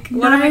mistake.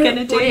 What am I going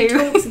to do? Nobody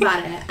talks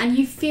about it, and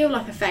you feel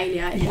like a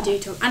failure if you do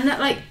talk. And that,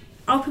 like,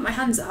 I'll put my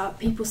hands up.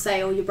 People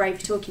say, oh, you're brave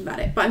for talking about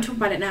it. But I'm talking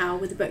about it now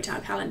with a booked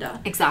out calendar.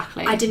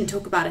 Exactly. I didn't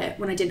talk about it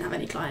when I didn't have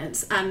any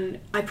clients. And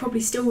I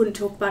probably still wouldn't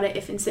talk about it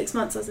if in 6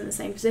 months I was in the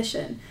same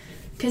position.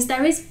 Because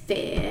there is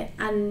fear,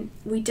 and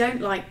we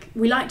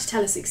like to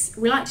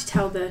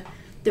tell the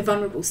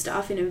vulnerable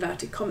stuff, in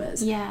inverted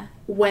commas. Yeah.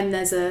 When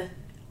there's a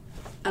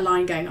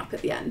line going up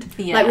at the end.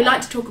 Yeah. Like, we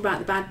like to talk about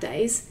the bad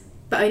days,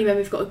 but only when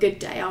we've got a good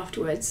day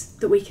afterwards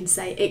that we can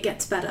say it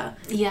gets better.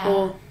 Yeah.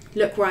 Or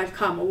look where I've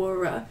come,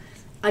 or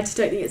I just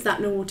don't think it's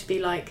that normal to be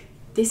like,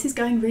 this is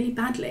going really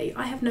badly.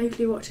 I have no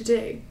clue what to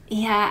do.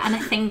 Yeah, and I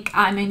think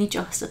I'm only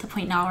just at the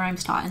point now where I'm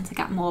starting to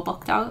get more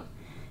booked out.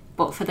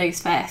 But for those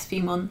first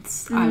few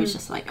months, I was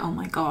just like, oh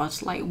my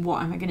god, like,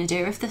 what am I going to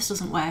do if this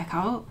doesn't work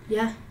out?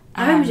 Yeah.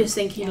 I remember just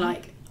thinking,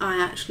 like,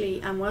 I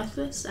actually am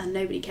worthless and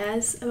nobody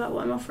cares about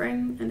what I'm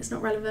offering and it's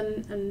not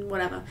relevant and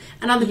whatever.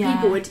 And other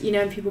people would,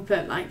 and people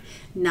put, like,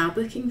 now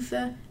booking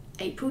for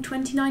April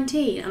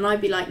 2019. And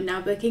I'd be like, now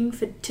booking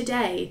for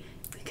today.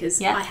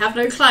 Because I have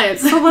no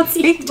clients. Someone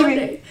speak to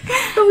me.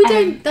 But we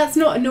don't, that's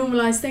not a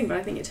normalised thing, but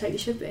I think it totally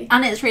should be.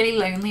 And it's really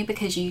lonely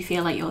because you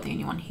feel like you're the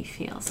only one who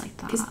feels like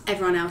that. Because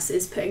everyone else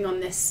is putting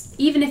on this,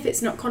 even if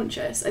it's not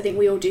conscious, I think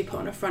we all do put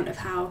on a front of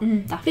how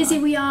busy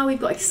we are,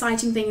 we've got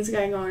exciting things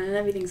going on and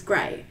everything's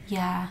great.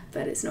 Yeah.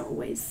 But it's not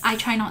always... I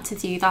try not to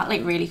do that,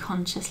 like, really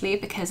consciously,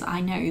 because I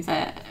know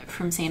that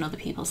from seeing other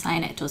people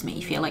saying it does make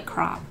you feel like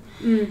crap.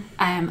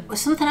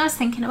 Something I was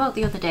thinking about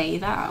the other day,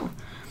 though,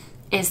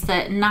 is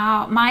that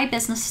now my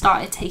business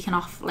started taking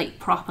off, like,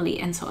 properly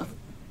in sort of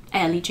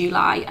early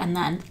July, and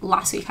then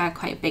last week I had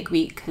quite a big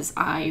week because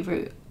I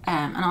wrote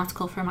an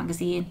article for a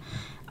magazine,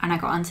 and I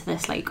got onto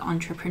this, like,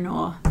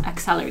 entrepreneur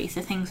accelerator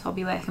thing, so I'll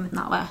be working with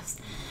NatWest.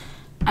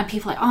 And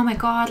people are like, oh my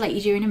god, like,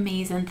 you're doing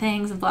amazing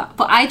things and blah.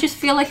 But I just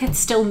feel like it's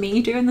still me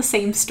doing the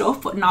same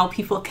stuff, but now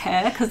people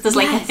care, because there's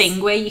like a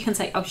thing where you can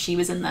say, oh, she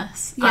was in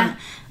this. Yeah. And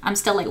I'm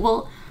still like,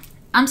 well,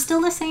 I'm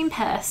still the same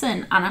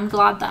person, and I'm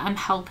glad that I'm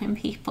helping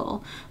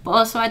people, but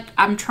also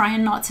I'm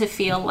trying not to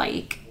feel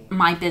like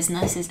my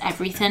business is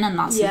everything and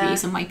that's the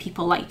reason why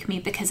people like me,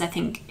 because I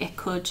think it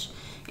could,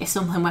 if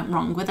something went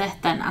wrong with it,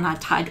 then, and I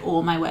tied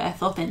all my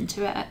worth up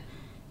into it,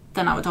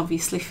 then I would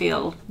obviously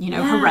feel,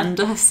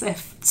 horrendous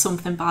if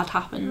something bad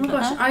happened. Oh my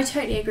gosh, I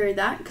totally agree with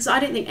that, because I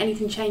don't think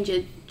anything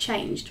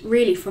changed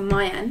really from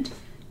my end,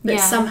 but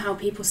somehow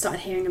people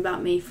started hearing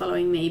about me,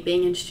 following me,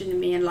 being interested in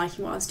me and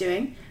liking what I was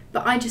doing.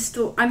 But I just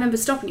thought, I remember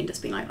stopping and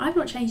just being like, I've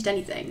not changed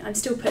anything. I'm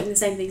still putting the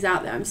same things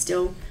out there. I'm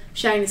still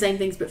sharing the same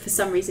things, but for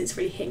some reason it's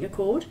really hitting a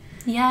chord.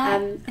 Yeah,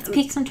 it's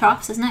peaks and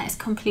troughs, isn't it? It's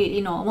completely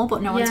normal,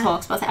 but no one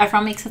talks about it.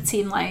 Everyone makes it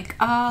seem like,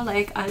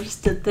 like, I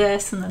just did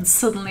this, and then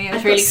suddenly I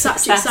was really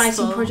successful. I've got such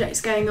exciting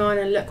projects going on,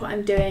 and look what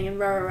I'm doing, and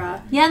rah, rah,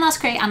 rah. Yeah, and that's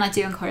great, and I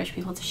do encourage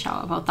people to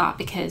shout about that,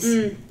 because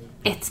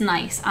it's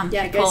nice, and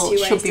people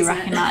should be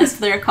recognised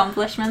for their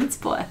accomplishments,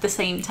 but at the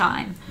same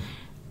time,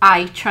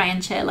 I try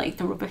and share, like,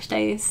 the rubbish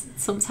days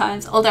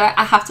sometimes. Although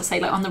I have to say,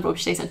 like, on the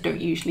rubbish days, I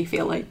don't usually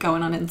feel like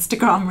going on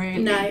Instagram,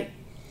 really. No.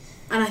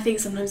 And I think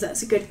sometimes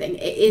that's a good thing.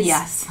 It is.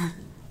 Yes.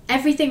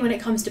 Everything when it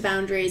comes to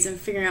boundaries and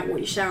figuring out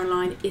what you share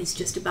online is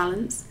just a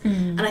balance.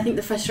 And I think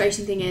the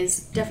frustrating thing is,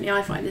 definitely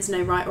I find there's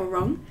no right or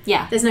wrong.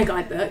 Yeah. There's no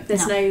guidebook.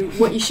 There's no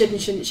what you should and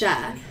shouldn't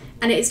share.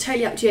 And it's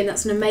totally up to you, and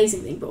that's an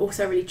amazing thing, but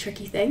also a really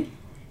tricky thing.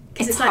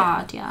 Because it's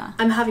hard, yeah.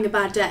 I'm having a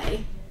bad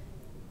day.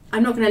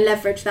 I'm not going to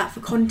leverage that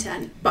for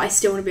content, but I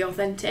still want to be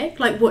authentic.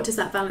 Like, what does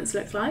that balance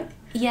look like?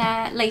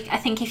 Yeah, like, I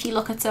think if you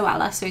look at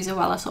Zoella, so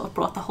Zoella sort of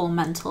brought the whole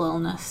mental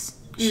illness.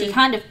 She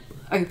kind of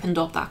opened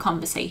up that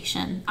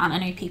conversation, and I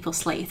know people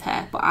slate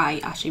her, but I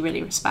actually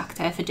really respect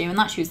her for doing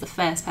that. She was the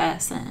first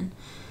person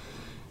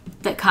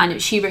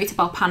that she wrote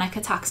about panic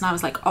attacks, and I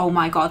was like, oh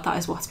my god, that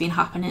is what's been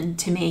happening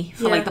to me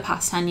for like the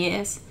past 10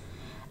 years.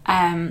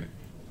 I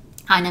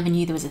never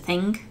knew there was a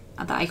thing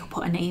that I could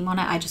put a name on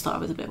it. I just thought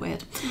it was a bit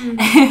weird.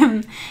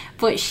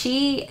 But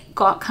she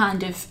got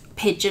kind of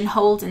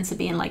pigeonholed into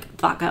being like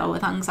that girl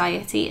with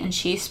anxiety, and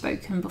she's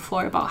spoken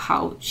before about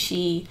how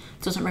she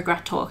doesn't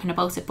regret talking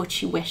about it, but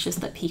she wishes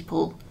that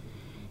people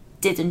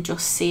didn't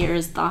just see her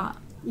as that.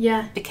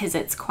 Yeah. Because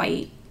it's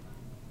quite...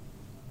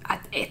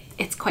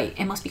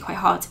 it must be quite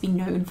hard to be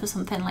known for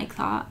something like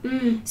that.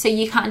 So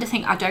you kind of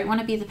think, I don't want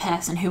to be the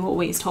person who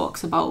always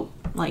talks about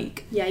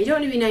like, yeah, you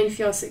don't want to be known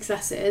for your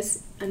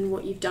successes and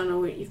what you've done or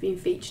what you've been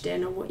featured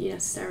in or what you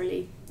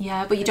necessarily,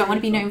 but you don't want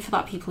to be known for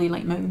that people who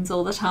like moans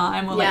all the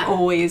time or like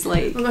always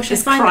like oh my gosh,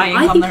 just I crying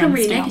think on their I'm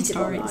really Instagram negative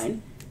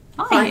stories.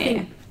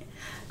 online.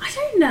 I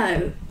don't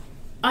know,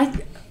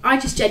 I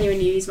just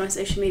genuinely use my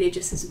social media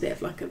just as a bit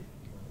of like a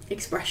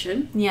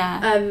expression,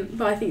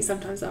 but I think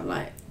sometimes I'm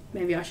like,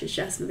 maybe I should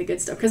share some of the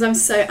good stuff because I'm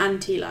so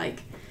anti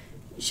like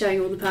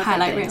showing all the perfect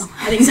highlight things. reel.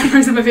 I think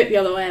sometimes I'm a bit the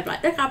other way of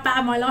like, look how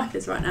bad my life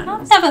is right now.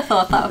 I've never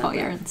thought that about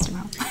your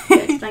Instagram.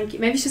 Good, thank you.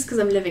 Maybe it's just because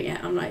I'm living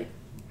it. I'm like,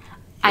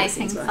 I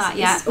think that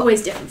it's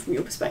always different from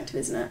your perspective,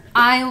 isn't it?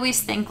 I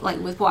always think like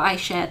with what I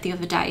shared the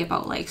other day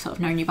about like sort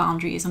of knowing your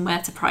boundaries and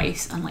where to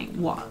price and like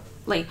what,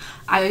 like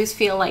I always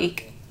feel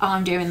like, oh,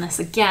 I'm doing this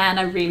again,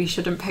 I really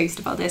shouldn't post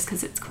about this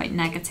because it's quite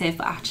negative,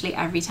 but actually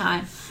every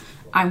time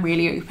I'm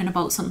really open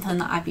about something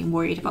that I've been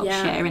worried about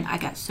sharing, I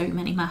get so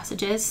many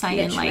messages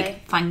saying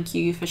like, thank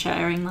you for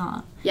sharing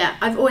that. Yeah,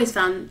 I've always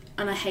found,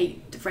 and I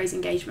hate the phrase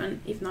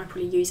engagement, even though I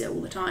probably use it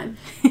all the time,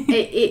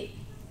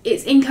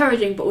 it's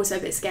encouraging but also a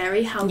bit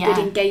scary how good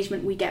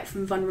engagement we get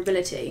from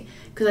vulnerability,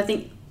 because I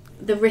think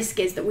the risk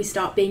is that we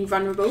start being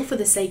vulnerable for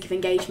the sake of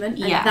engagement,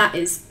 and that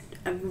is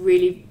a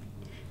really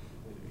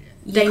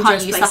dangerous you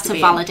can't use place that to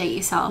validate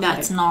yourself. No.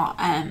 It's not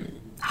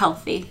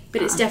healthy.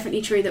 But it's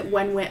definitely true that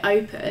when we're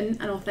open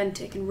and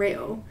authentic and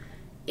real,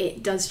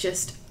 it does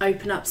just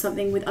open up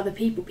something with other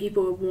people.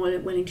 People are more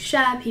willing to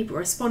share, people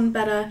respond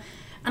better.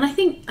 And I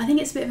think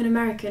it's a bit of an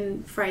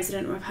American phrase, I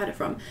don't know where I've heard it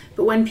from,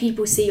 but when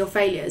people see your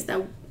failures,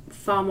 they're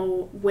far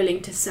more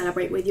willing to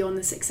celebrate with you on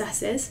the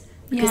successes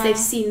because they've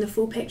seen the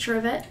full picture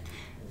of it.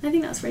 I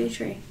think that's really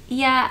true.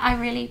 Yeah, I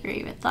really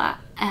agree with that.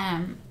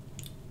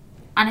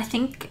 And I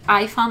think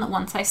I found that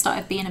once I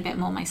started being a bit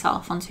more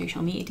myself on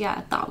social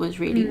media, that was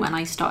really when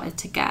I started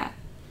to get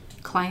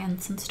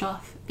clients and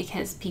stuff,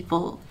 because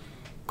people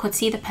could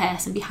see the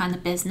person behind the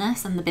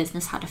business and the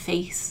business had a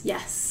face.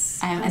 Yes.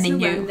 And they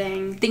knew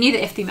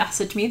that if they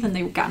messaged me, then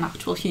they would get an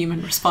actual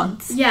human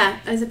response. Yeah,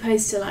 as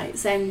opposed to like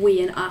saying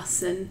we and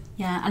us and...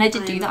 Yeah, and I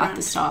did do that at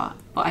the start,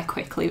 but I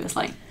quickly was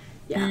like,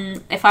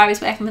 if I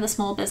was working with a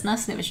small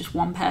business and it was just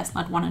one person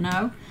I'd want to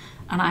know,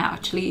 and I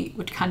actually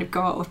would kind of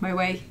go out of my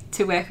way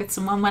to work with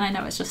someone when I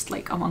know it's just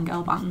like a one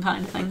girl band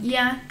kind of thing.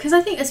 Yeah, because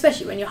I think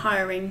especially when you're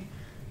hiring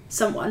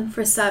someone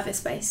for a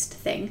service-based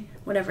thing,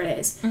 whatever it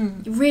is,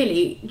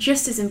 really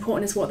just as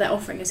important as what they're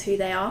offering is who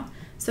they are.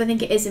 So I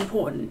think it is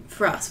important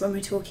for us when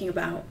we're talking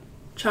about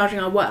charging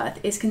our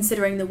worth is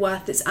considering the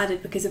worth that's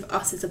added because of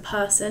us as a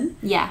person.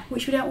 Yeah.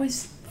 Which we don't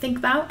always think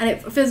about. And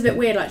it feels a bit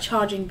weird like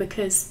charging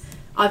because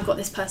I've got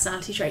this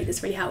personality trait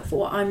that's really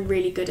helpful. I'm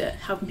really good at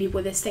helping people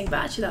with this thing, but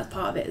actually that's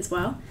part of it as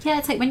well. Yeah,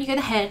 it's like when you go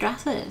to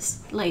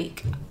hairdressers,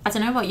 like, I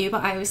don't know about you,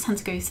 but I always tend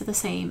to go to the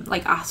same,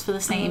 like, ask for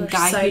the same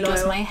guy who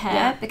does my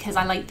hair because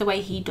I like the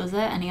way he does it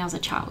and he has a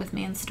chat with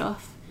me and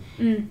stuff.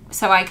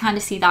 So I kind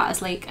of see that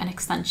as like an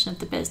extension of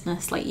the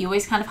business. Like, you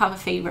always kind of have a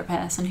favourite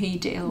person who you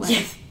deal with.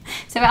 Yeah.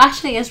 So it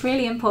actually is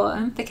really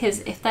important, because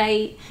if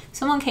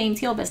someone came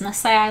to your business,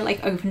 say I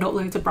like opened up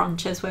loads of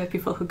branches where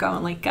people could go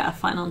and like get a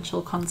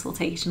financial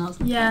consultation or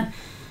something,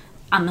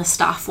 and the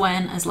staff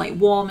weren't as like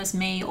warm as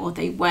me, or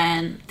they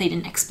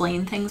didn't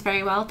explain things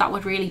very well, that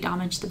would really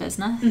damage the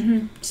business.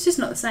 It's just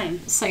not the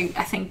same. So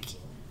I think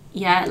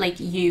like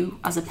you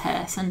as a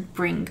person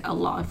bring a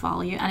lot of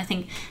value, and I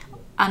think,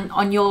 and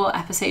on your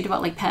episode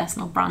about like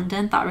personal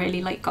branding, that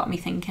really like got me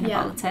thinking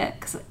about it,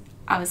 because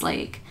I was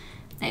like,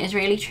 it is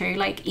really true.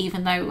 Like,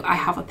 even though I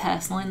have a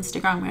personal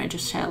Instagram where I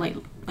just share like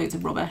loads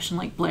of rubbish and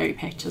like blurry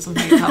pictures of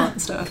hotel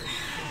and stuff,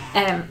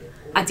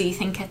 I do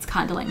think it's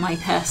kind of like my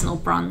personal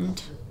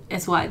brand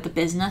is why the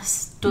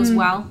business does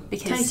well,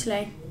 because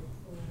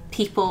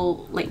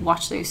people like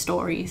watch those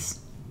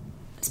stories,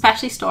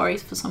 especially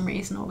stories for some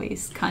reason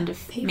always kind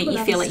of make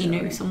you feel like you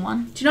know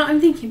someone. Do you know what I'm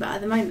thinking about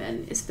at the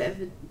moment? It's a bit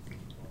of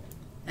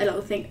a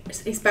little thing,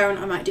 experiment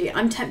I might do.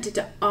 I'm tempted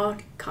to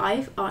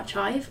archive,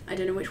 I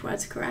don't know which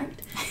word's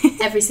correct,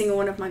 every single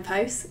one of my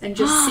posts and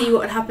just see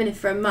what would happen if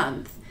for a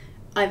month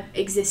I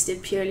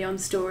existed purely on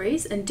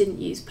stories and didn't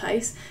use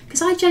posts.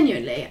 Because I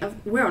genuinely,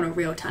 we're on a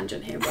real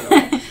tangent here by the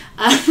way,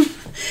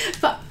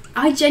 but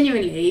I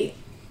genuinely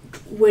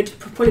would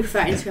probably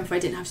prefer Instagram if I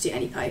didn't have to do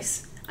any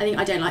posts. I think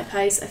I don't like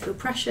posts, I feel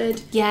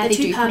pressured. Yeah, they're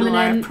too permanent. Put a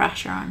lot of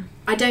pressure on.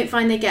 I don't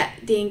find they get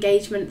the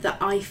engagement that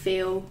I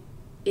feel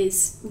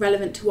is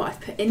relevant to what I've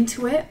put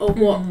into it, or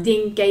what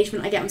the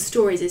engagement I get on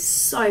stories is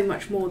so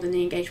much more than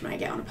the engagement I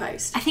get on a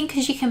post. I think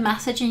because you can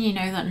message and you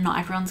know that not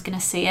everyone's going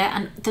to see it,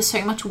 and there's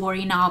so much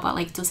worry now about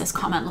like, does this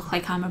comment look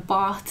like I'm a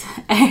bot?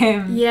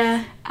 And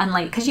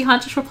like, because you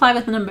can't just reply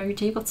with an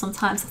emoji, but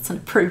sometimes that's an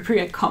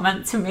appropriate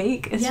comment to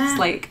make. It's just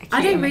like,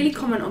 I don't really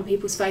comment on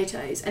people's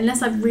photos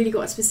unless I've really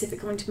got a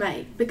specific comment to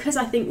make, because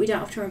I think we don't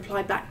have to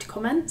reply back to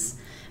comments.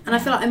 And I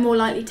feel like I'm more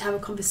likely to have a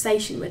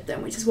conversation with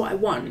them, which is what I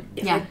want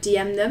if I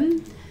DM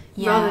them.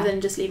 rather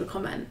than just leave a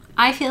comment.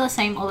 I feel the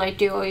same, although I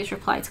do always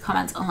reply to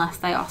comments unless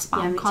they are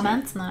spam me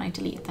comments, and then I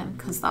delete them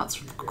because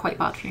that's quite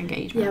bad for your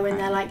engagement. Yeah, when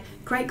they're like,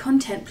 great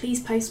content,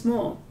 please post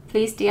more.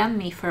 Please DM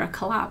me for a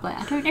collab. Like,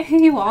 I don't know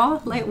who you are.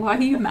 Like, why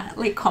are you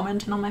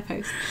commenting on my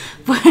post?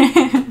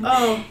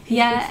 Oh,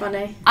 yeah,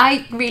 funny.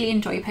 I really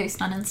enjoy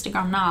posting on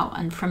Instagram now,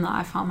 and from that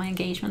I found my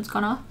engagement's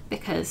gone up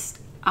because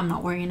I'm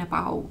not worrying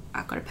about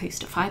I've got to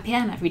post at 5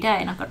 p.m. every day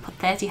and I've got to put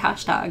 30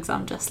 hashtags.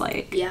 I'm just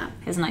like,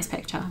 here's a nice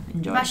picture.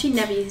 Enjoy. I've actually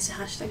never used a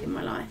hashtag in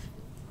my life.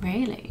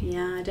 Really?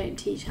 Yeah, I don't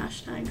teach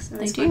hashtags.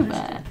 They do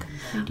work.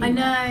 I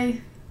know.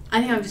 I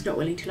think I'm just not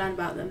willing to learn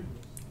about them.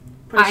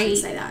 Probably shouldn't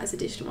say that as a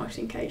digital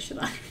marketing coach, should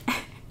I?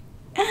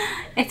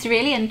 It's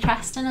really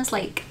interesting as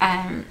like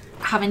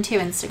having 2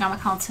 Instagram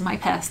accounts, and my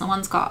personal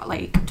one's got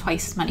like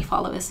twice as many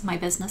followers as my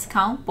business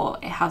account,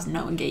 but it has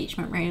no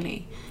engagement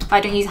really. If I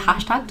don't use a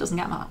hashtag, it doesn't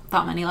get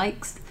that many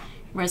likes.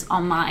 Whereas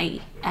on my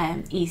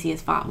Easy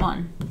as That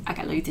one, I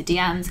get loads of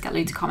DMs, get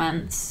loads of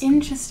comments.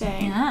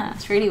 Interesting. Yeah,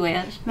 it's really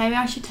weird. Maybe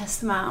I should test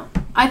them out.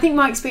 I think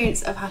my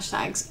experience of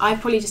hashtags,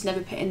 I've probably just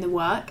never put in the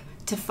work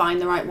to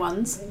find the right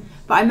ones.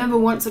 But I remember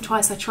once or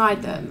twice I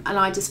tried them and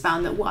I just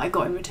found that what I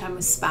got in return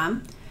was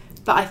spam.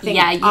 But I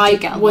think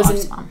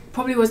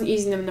probably wasn't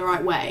using them in the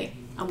right way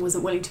and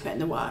wasn't willing to put in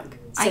the work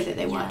so that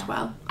they worked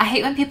well. I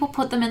hate when people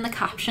put them in the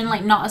caption,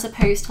 like not as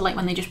opposed to like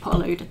when they just put a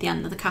load at the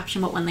end of the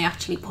caption, but when they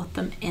actually put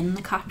them in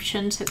the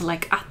caption, so they're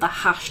like at the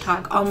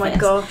hashtag office. Oh my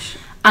gosh.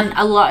 And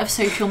a lot of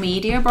social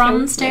media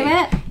brands do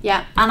it.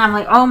 Yeah. And I'm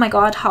like, oh my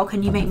god, how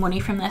can you make money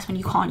from this when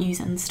you can't use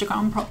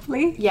Instagram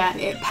properly? Yeah,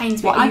 it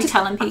pains me. What are you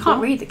telling people? I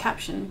can't read the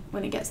caption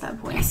when it gets to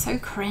that point. It's so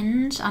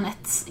cringe, and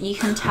you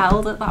can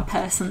tell that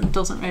person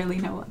doesn't really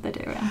know what they're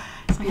doing.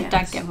 It's like a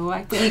dead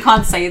giveaway. But you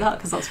can't say that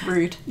because that's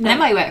rude. No. And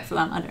it might work for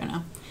them, I don't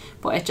know.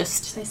 But it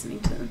just... Say something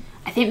to them.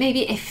 I think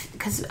maybe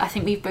because I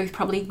think we've both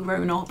probably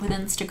grown up with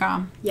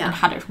Instagram and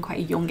had it from quite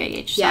a young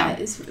age. So. Yeah,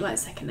 it's like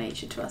second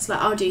nature to us. Like,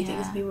 I'll do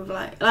things and people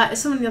were like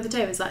someone the other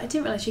day was like, I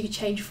didn't realise you could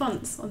change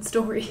fonts on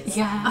stories.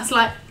 Yeah. I was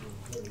like,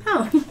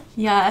 oh.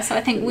 Yeah, so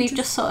I think we've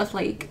just sort of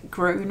like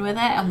grown with it,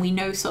 and we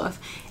know sort of,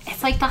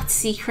 it's like that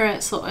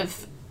secret sort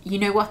of, you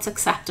know what's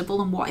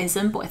acceptable and what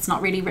isn't, but it's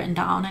not really written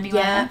down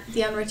anywhere. Yeah,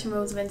 the unwritten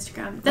rules of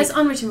Instagram. There's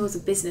unwritten rules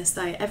of business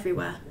though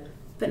everywhere,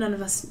 but none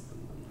of us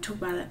talk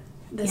about it.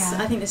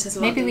 I think this is a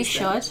lot. Maybe we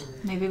should.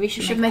 Maybe we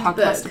should make a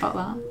podcast about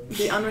that.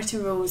 The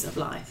unwritten rules of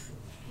life,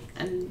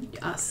 and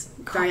us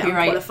very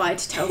unqualified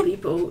to tell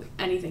people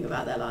anything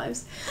about their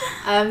lives.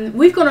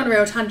 We've gone on a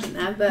real tangent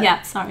there, but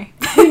yeah, sorry.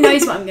 Who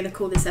knows what I'm going to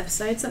call this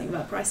episode? Something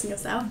about pricing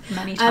yourself.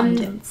 Many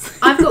tangents.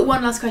 I've got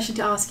one last question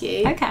to ask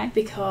you. Okay.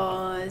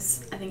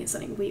 Because I think it's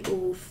something we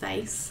all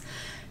face.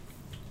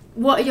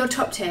 What are your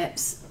top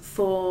tips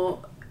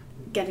for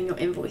getting your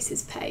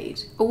invoices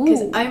paid?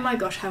 Because oh my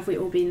gosh, have we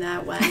all been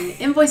there when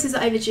invoices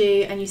are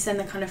overdue and you send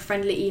the kind of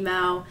friendly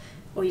email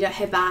or you don't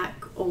hear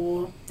back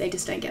or they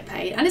just don't get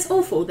paid, and it's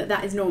awful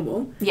that is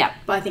normal. Yeah,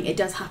 but I think it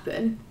does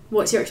happen.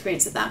 What's your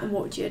experience of that and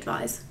what would you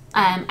advise?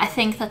 I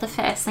think that the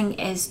first thing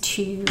is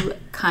to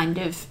kind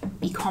of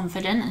be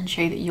confident and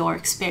show that you're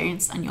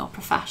experienced and you're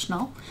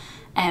professional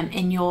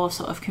in your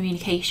sort of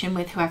communication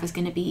with whoever's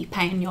going to be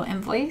paying your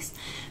invoice,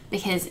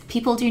 because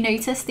people do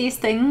notice these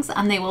things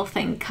and they will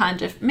think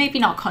kind of, maybe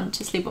not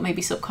consciously but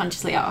maybe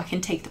subconsciously, oh, I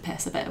can take the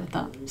piss a bit with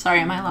that. Sorry,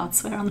 am I allowed to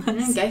swear on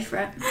this? Go for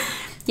it.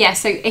 Yeah,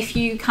 so if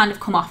you kind of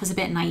come off as a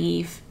bit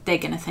naive, they're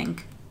going to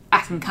think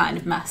I can kind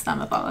of mess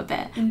them about a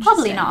bit.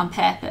 Probably not on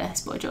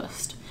purpose, but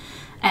just...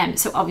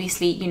 so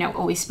obviously, you know,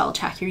 always spell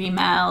check your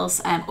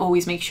emails,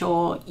 always make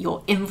sure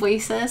your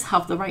invoices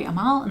have the right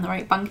amount and the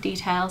right bank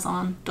details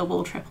on,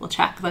 double, triple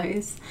check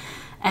those,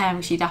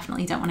 because you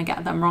definitely don't want to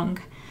get them wrong.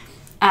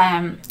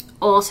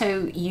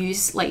 Also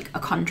use like a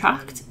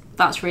contract,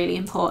 that's really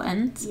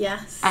important.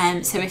 Yes.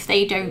 So if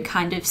they don't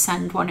kind of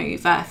send one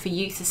over for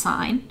you to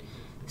sign,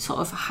 sort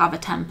of have a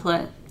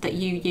template that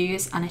you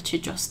use, and it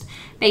should just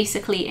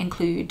basically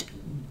include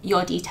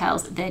your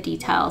details, their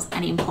details,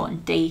 any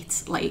important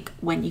dates, like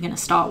when you're going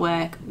to start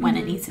work, when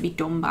it needs to be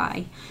done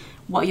by,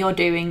 what you're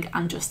doing,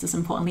 and just as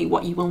importantly,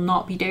 what you will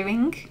not be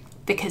doing.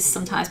 Because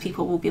sometimes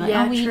people will be like,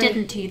 oh, well, you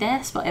didn't do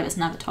this, but it was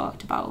never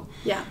talked about.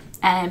 Yeah.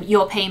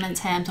 Your payment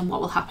terms and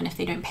what will happen if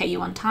they don't pay you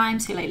on time.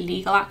 So like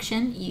legal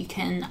action, you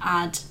can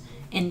add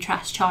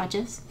interest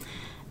charges.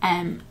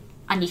 And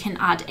you can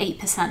add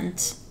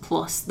 8%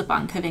 plus the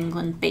Bank of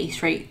England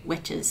base rate,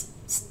 which is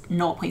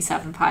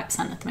 0.75%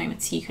 at the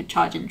moment, so you could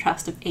charge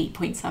interest of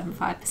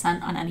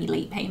 8.75% on any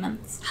late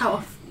payments.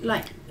 How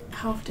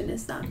often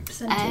is that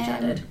percentage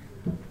added?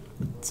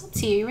 It's up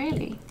to you,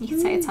 really. You can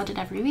say it's added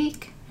every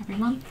week, every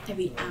month,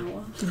 every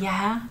hour.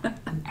 Yeah,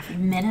 every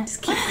minute.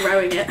 Just keep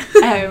growing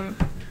it.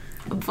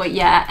 But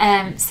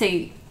yeah,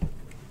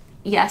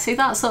 so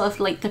that's sort of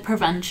like the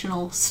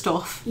preventional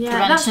stuff. Yeah,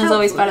 prevention is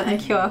always better than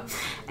cure.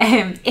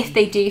 If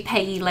they do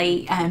pay you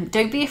late,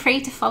 don't be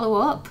afraid to follow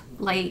up.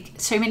 Like,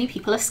 so many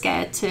people are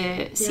scared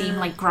to seem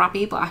like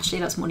grabby, but actually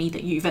that's money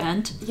that you've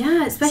earned.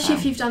 Yeah, especially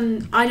if you've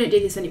done... I don't do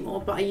this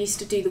anymore, but I used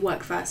to do the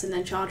work first and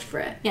then charge for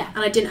it. Yeah.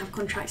 And I didn't have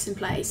contracts in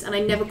place, and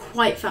I never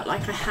quite felt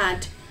like I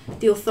had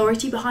the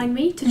authority behind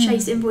me to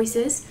chase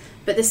invoices.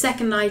 But the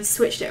second I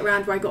switched it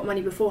around where I got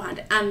money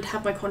beforehand and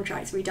had my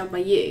contracts redone by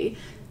you,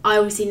 I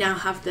obviously now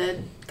have the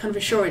kind of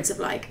assurance of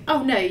like,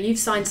 oh no, you've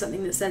signed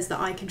something that says that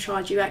I can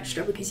charge you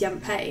extra because you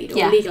haven't paid,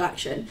 or legal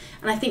action.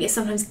 And I think it's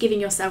sometimes giving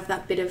yourself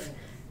that bit of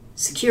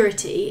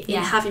security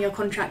in having a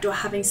contract or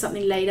having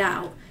something laid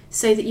out,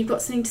 so that you've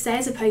got something to say,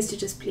 as opposed to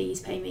just, please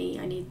pay me,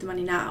 I need the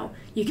money now.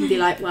 You can be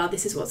like, well,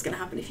 this is what's going to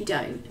happen if you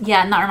don't.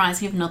 Yeah, and that reminds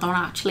me of another one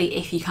actually.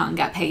 If you can't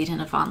get paid in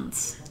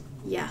advance,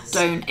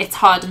 don't. It's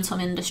hard in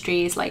some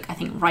industries. Like, I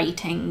think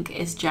writing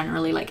is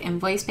generally like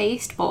invoice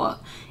based,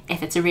 but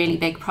if it's a really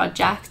big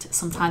project,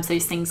 sometimes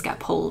those things get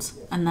pulled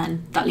and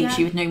then that leaves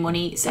you with no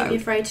money. So don't be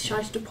afraid to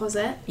charge a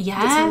deposit.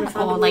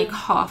 Or like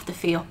half the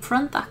fee up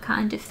front, that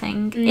kind of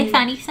thing. If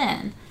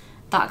anything,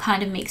 that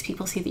kind of makes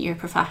people see that you're a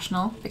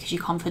professional because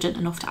you're confident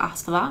enough to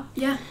ask for that.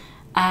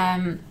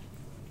 And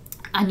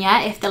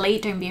if they're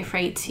late, don't be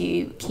afraid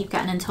to keep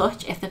getting in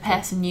touch. If the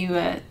person you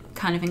were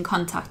kind of in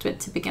contact with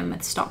to begin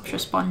with stops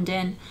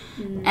responding,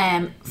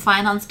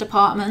 finance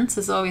departments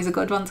is always a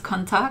good one to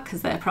contact,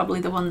 because they're probably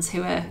the ones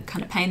who are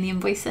kind of paying the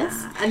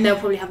invoices. And they'll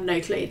probably have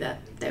no clue that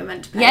they were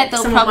meant to pay. Yeah,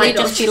 they'll probably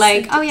just be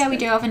like, oh yeah, we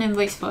do have an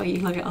invoice for you,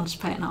 look, I'll just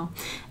pay it now.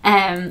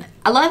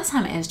 A lot of the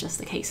time it is just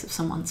the case of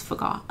someone's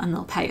forgot and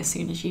they'll pay as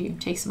soon as you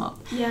chase them up.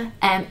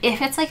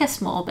 If it's like a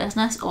small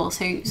business,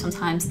 also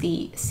sometimes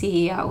the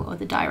CEO or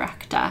the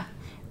director,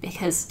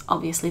 because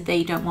obviously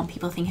they don't want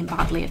people thinking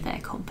badly of their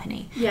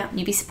company. And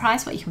you'd be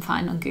surprised what you can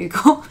find on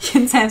Google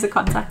in terms of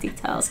contact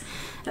details.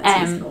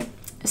 That's useful.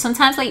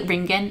 Sometimes like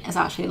ringing is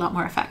actually a lot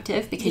more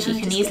effective, because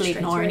you can easily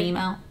ignore an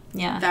email.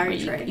 Very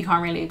true. You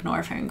can't really ignore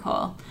a phone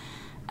call.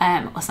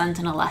 Or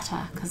sending a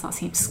letter, because that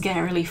seems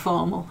scarily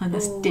formal in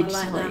this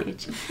digital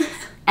age.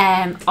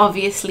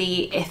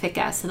 Obviously, if it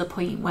gets to the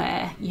point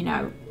where, you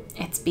know,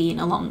 it's been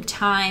a long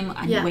time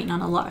and you're waiting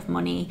on a lot of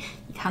money,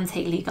 you can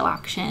take legal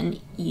action.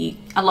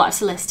 A lot of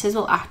solicitors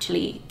will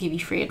actually give you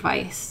free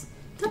advice.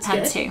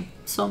 Depends who.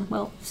 Some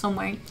will, some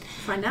won't.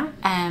 Find out.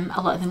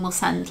 A lot of them will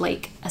send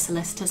like a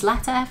solicitor's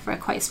letter for a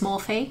quite small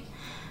fee.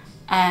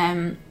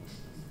 I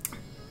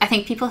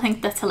think people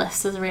think that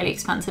solicitors are really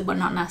expensive, but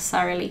not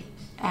necessarily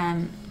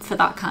for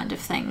that kind of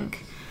thing.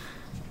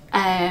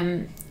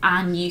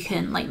 And you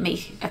can like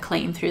make a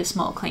claim through a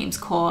small claims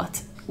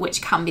court,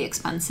 which can be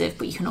expensive,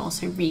 but you can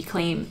also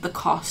reclaim the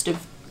cost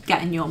of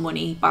getting your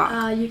money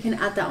back. You can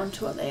add that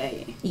onto what they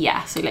owe you.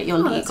 Yeah, so like your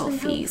legal really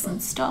fees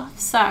and stuff.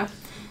 So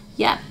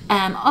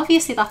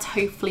obviously that's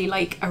hopefully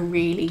like a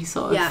really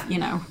sort of, you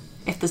know,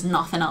 if there's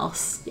nothing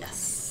else,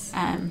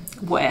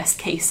 worst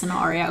case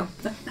scenario.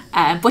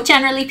 But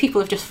generally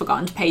people have just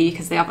forgotten to pay you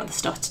because they have other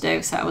stuff to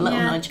do, so a little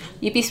nudge.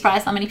 You'd be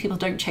surprised how many people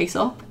don't chase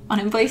up on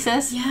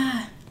invoices.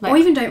 Like, or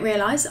even don't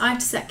realise. I have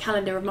to set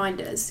calendar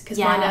reminders, because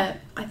mine are,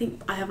 I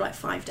think I have like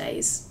 5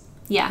 days.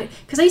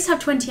 Because I used to have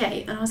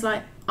 28 and I was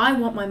like, I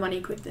want my money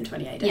quicker than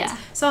 28 days.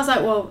 So I was like,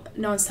 well,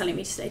 no one's telling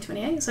me to stay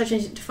 28, so I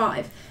changed it to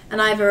 5.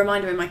 And I have a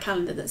reminder in my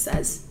calendar that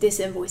says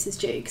this invoice is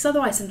due, because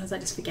otherwise sometimes I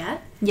just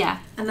forget.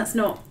 And that's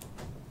not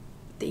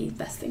the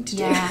best thing to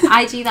do.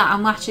 I do that.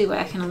 I'm actually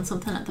working on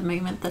something at the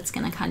moment that's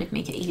going to kind of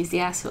make it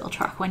easier, so it'll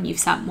track when you've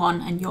sent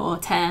one and your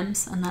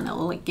terms, and then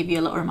it'll like give you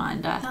a little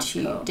reminder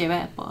to do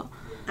it. But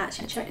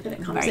actually check that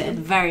it comes in.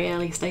 Very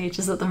early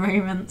stages at the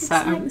moment.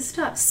 Exciting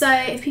stuff. So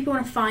if people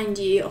want to find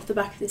you off the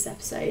back of this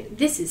episode,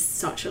 this is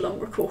such a long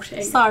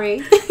recording. Sorry.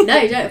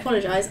 No, don't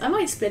apologise. I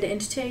might split it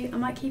into 2. I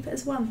might keep it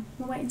as 1.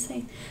 We'll wait and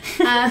see.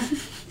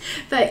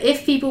 But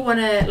if people want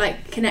to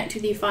like connect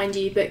with you, find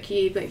you, book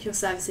your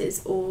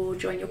services, or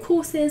join your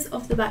courses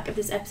off the back of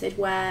this episode,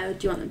 where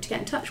do you want them to get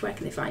in touch? Where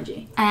can they find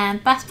you?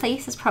 Best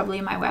place is probably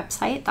my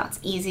website. That's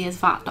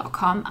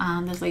easyasvat.com,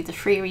 and there's loads of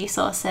free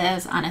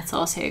resources, and it's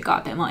also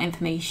got a bit more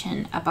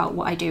information about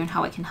what I do and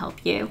how I can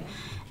help you.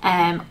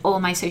 All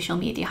my social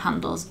media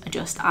handles are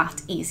just at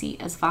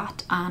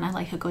easyasvat, and I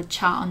like a good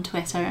chat on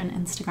Twitter and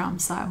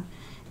Instagram, so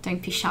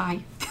don't be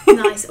shy.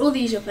 Nice. All the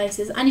usual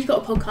places. And you've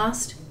got a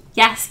podcast.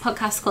 Yes,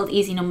 podcast called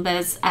Easy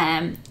Numbers.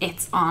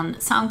 It's on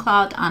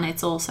SoundCloud and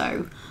it's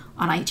also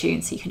on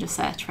iTunes, so you can just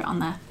search for it on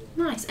there.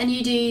 Nice. And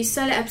you do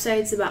solo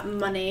episodes about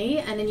money,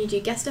 and then you do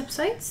guest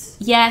episodes?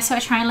 Yeah, so I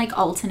try and like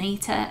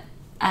alternate it.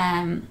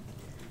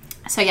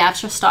 So yeah, I've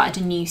just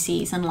started a new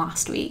season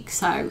last week,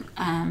 so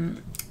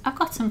I've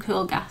got some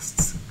cool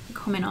guests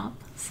coming up.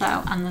 So,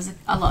 and there's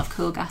a lot of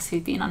cool guests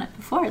who've been on it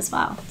before as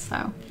well.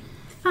 So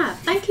Fab.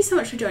 Thank you so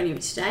much for joining me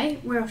today.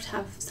 We're off to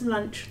have some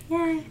lunch.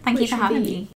 Yay. Thank you for having me.